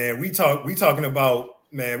 man, we talking about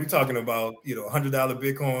 $100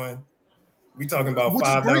 Bitcoin. We talking about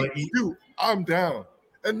 $5 each. Dude, I'm down.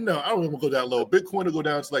 And no, I don't even go that low. Bitcoin will go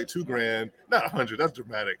down to like $2,000, not 100. That's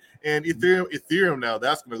dramatic. And Ethereum now,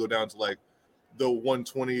 that's going to go down to like the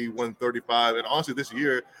 120, 135. And honestly, this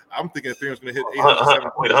year, I'm thinking Ethereum's going to hit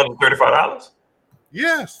 $135.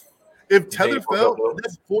 Yes. If Tether fell,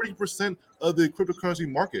 that's 40% of the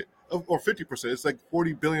cryptocurrency market, or 50%. It's like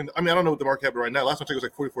 40 billion. I mean, I don't know what the market cap is right now. Last time I checked, it was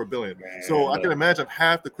like 44 billion. So I can imagine if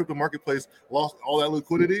half the crypto marketplace lost all that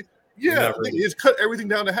liquidity. Yeah, it's cut everything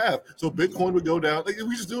down to half. So Bitcoin would go down. Like, if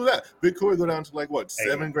we just do that, Bitcoin would go down to like what,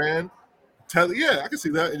 $7,000? Tether, yeah, I can see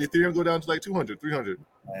that. And Ethereum go down to like 200, 300.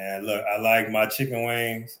 Man, look, I like my chicken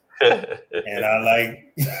wings, and I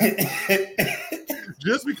like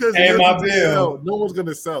just because bill. No one's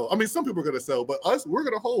gonna sell. I mean, some people are gonna sell, but us, we're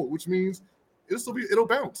gonna hold, which means it'll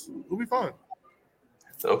bounce. It'll be fine.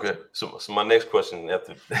 Okay, so my next question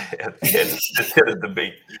after the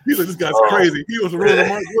debate. He's like, this guy's crazy. He was a real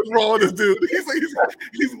market. What's wrong with this dude? He's like,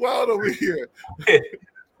 he's wild over here.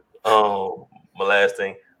 My last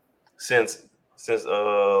thing, since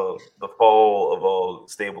the fall of all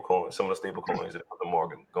stable coins, some of the stable coins in the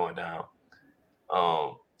market going down,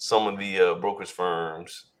 some of the brokerage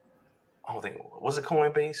firms, I don't think, was it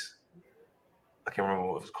Coinbase? I can't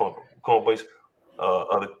remember what it was Coinbase.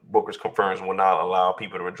 Other brokerage firms will not allow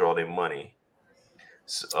people to withdraw their money,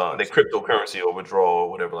 their cryptocurrency or withdrawal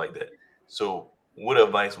or whatever like that. So what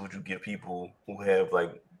advice would you give people who have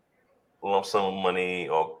like lump sum of money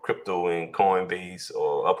or crypto in Coinbase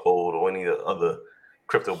or Uphold or any other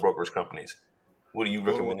crypto brokerage companies? What do you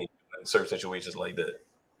recommend in certain situations like that,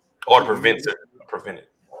 or to prevent it?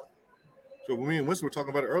 So me and Winston were talking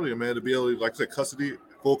about it earlier, man, to be able to, like I said, custody,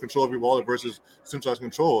 full control of your wallet versus centralized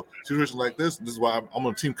control. Situations like this is why I'm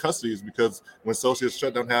on team custody, is because when Celsius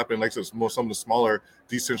shutdown happened, like I said, some of the smaller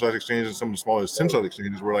decentralized exchanges, some of the smaller centralized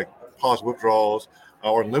exchanges were like paused withdrawals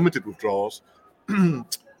or limited withdrawals.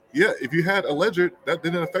 Yeah, if you had a ledger, that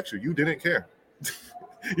didn't affect you. You didn't care.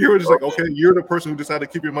 You were just like, okay, you're the person who decided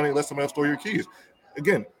to keep your money and let somebody else store your keys.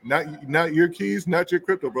 Again, not your keys, not your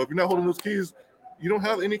crypto, bro. If you're not holding those keys, you don't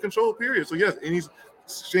have any control, period. So yes, any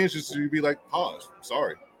exchanges should be like, pause,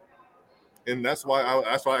 sorry. And that's why I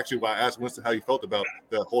asked Winston how he felt about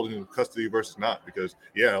the holding custody versus not, because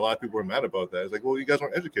yeah, a lot of people were mad about that. It's like, well, you guys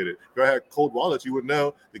weren't educated. If I had cold wallets, you would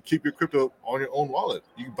know to keep your crypto on your own wallet.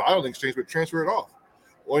 You can buy on the exchange, but transfer it off.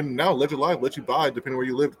 Or now Ledger Live lets you buy, depending where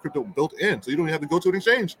you live, crypto built in, so you don't even have to go to an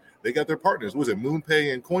exchange. They got their partners. Was it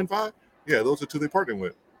MoonPay and CoinFi? Yeah, those are two they partnered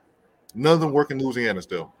with. None of them work in Louisiana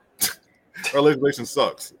still. Our legislation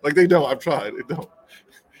sucks. Like, they don't. I've tried. It don't.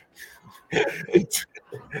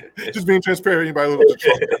 Just being transparent. Anybody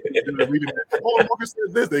who's reading, oh, Marcus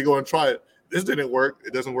said this. They go and try it. This didn't work.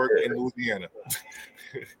 It doesn't work in Louisiana.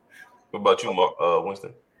 What about you,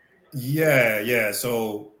 Winston? Yeah.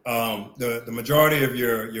 So the majority of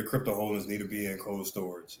your crypto holdings need to be in cold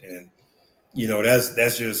storage, and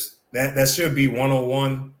that should be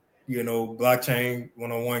 101. Blockchain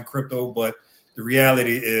 101 crypto, but the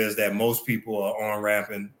reality is that most people are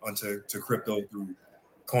on-ramping onto crypto through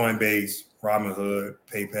Coinbase, Robinhood,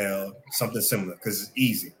 PayPal, something similar, because it's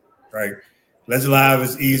easy, right? Ledger Live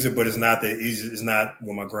is easy, but it's not that easy. It's not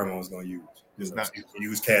what my grandma was going to use. It's not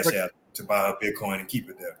use Cash App to buy her Bitcoin and keep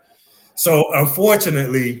it there. So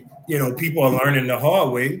unfortunately, people are learning the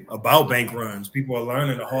hard way about bank runs. People are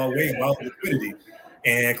learning the hard way about liquidity.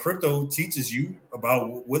 And crypto teaches you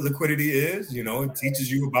about what liquidity is. It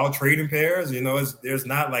teaches you about trading pairs. There's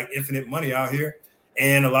not like infinite money out here.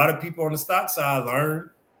 And a lot of people on the stock side learn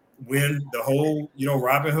when the whole,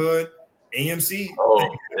 Robinhood, AMC,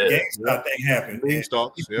 GameStop thing happened.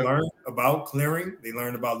 People learn about clearing. They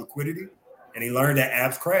learn about liquidity, and they learn that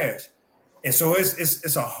apps crash. And so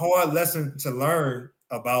it's a hard lesson to learn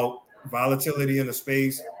about volatility in the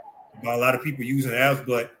space, about a lot of people using apps,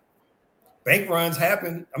 but bank runs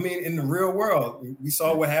happen. I mean, in the real world, we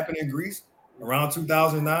saw what happened in Greece around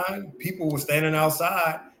 2009. People were standing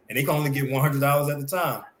outside, and they can only get $100 at the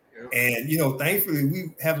time. And, thankfully,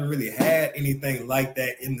 we haven't really had anything like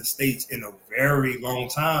that in the States in a very long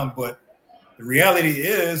time. But the reality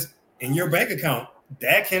is, in your bank account,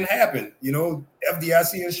 that can happen.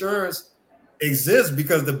 FDIC insurance exists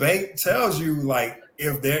because the bank tells you, like,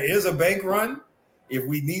 if there is a bank run, if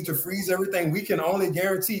we need to freeze everything, we can only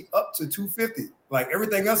guarantee up to 250. Like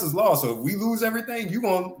everything else is lost. So if we lose everything,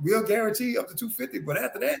 we'll guarantee up to 250. But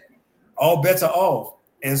after that, all bets are off.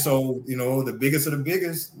 And so, the biggest of the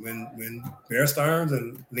biggest, when Bear Stearns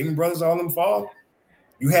and Lehman Brothers, all of them fall,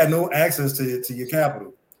 you had no access to your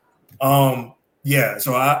capital. Yeah.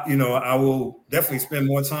 So I will definitely spend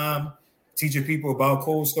more time teaching people about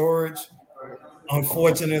cold storage.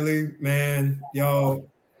 Unfortunately, man, y'all,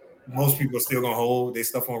 most people are still gonna hold their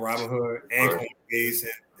stuff on Robinhood and Coinbase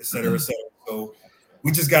and et cetera, et cetera. So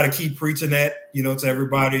we just got to keep preaching that, to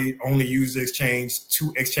everybody. Only use the exchange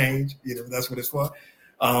to exchange. That's what it's for.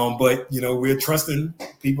 But we're trusting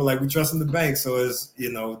people like we trust in the bank. So it's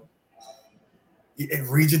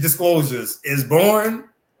read your disclosures. It's boring,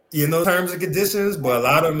 terms and conditions, but a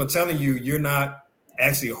lot of them are telling you you're not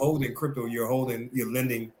actually holding crypto. You're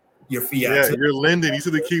lending your fiat. Yeah, you're lending. You see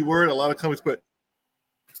the key word. A lot of companies put.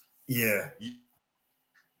 Yeah.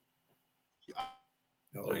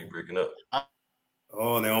 Oh, you breaking up.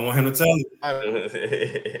 Oh, they don't want him to tell you. I don't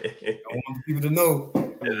want people to know.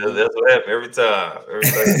 Yeah, that's what happens every time.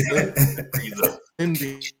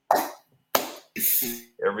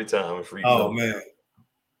 Every time it freezes. Oh man,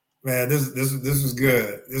 this was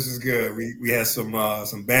good. This is good. We had some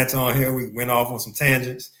banter on here. We went off on some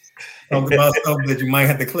tangents. Talked about stuff that you might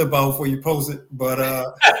have to clip out before you post it, but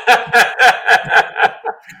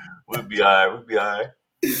we'll be all right.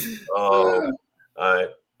 All right.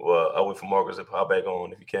 Well, I'll wait for Marcus to pop back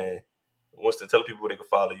on if you can. Winston, tell people where they can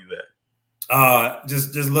follow you at.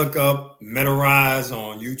 Just look up MetaRise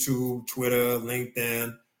on YouTube, Twitter,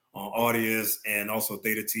 LinkedIn, on Audius, and also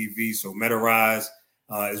Theta TV. So MetaRise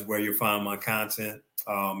is where you'll find my content.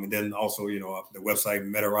 And then also, the website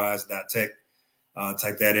metarise.tech.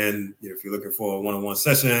 Type that in if you're looking for a one-on-one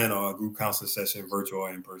session or a group counseling session, virtual or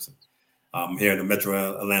in person. Here in the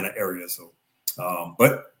Metro Atlanta area. So,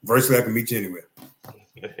 but virtually I can meet you anywhere.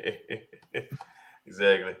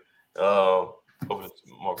 Exactly. Hopefully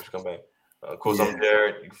Marcus come back. Of course, I'm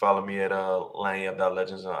there. You can follow me at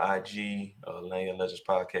lanyard.legends on IG, Lanyard Legends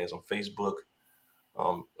Podcast on Facebook,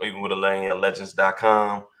 even with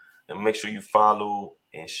lanyardlegends.com. And make sure you follow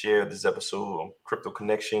and share this episode on Crypto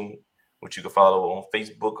Connection, which you can follow on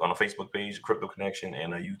Facebook, on a Facebook page, Crypto Connection,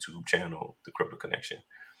 and a YouTube channel, The Crypto Connection.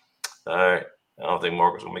 All right. I don't think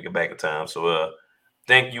Marcus will make it back in time. So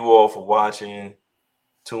thank you all for watching.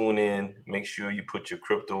 Tune in. Make sure you put your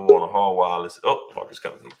crypto on a hard wallet. Oh, Marcus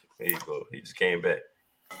coming. There you go. He just came back.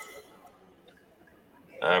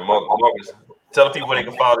 All right, Marcus, tell the people where they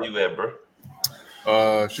can follow you at, bro.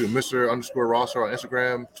 Mr_Rosser on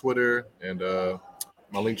Instagram, Twitter, and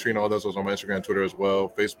my link tree and all those on my Instagram, Twitter as well.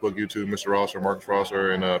 Facebook, YouTube, Mr. Rosser, Marcus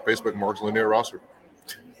Rosser, and Facebook, Marcus Lanier Rosser.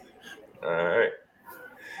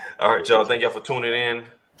 All right, y'all. Thank y'all for tuning in.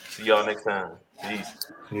 See y'all next time.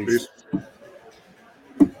 Peace.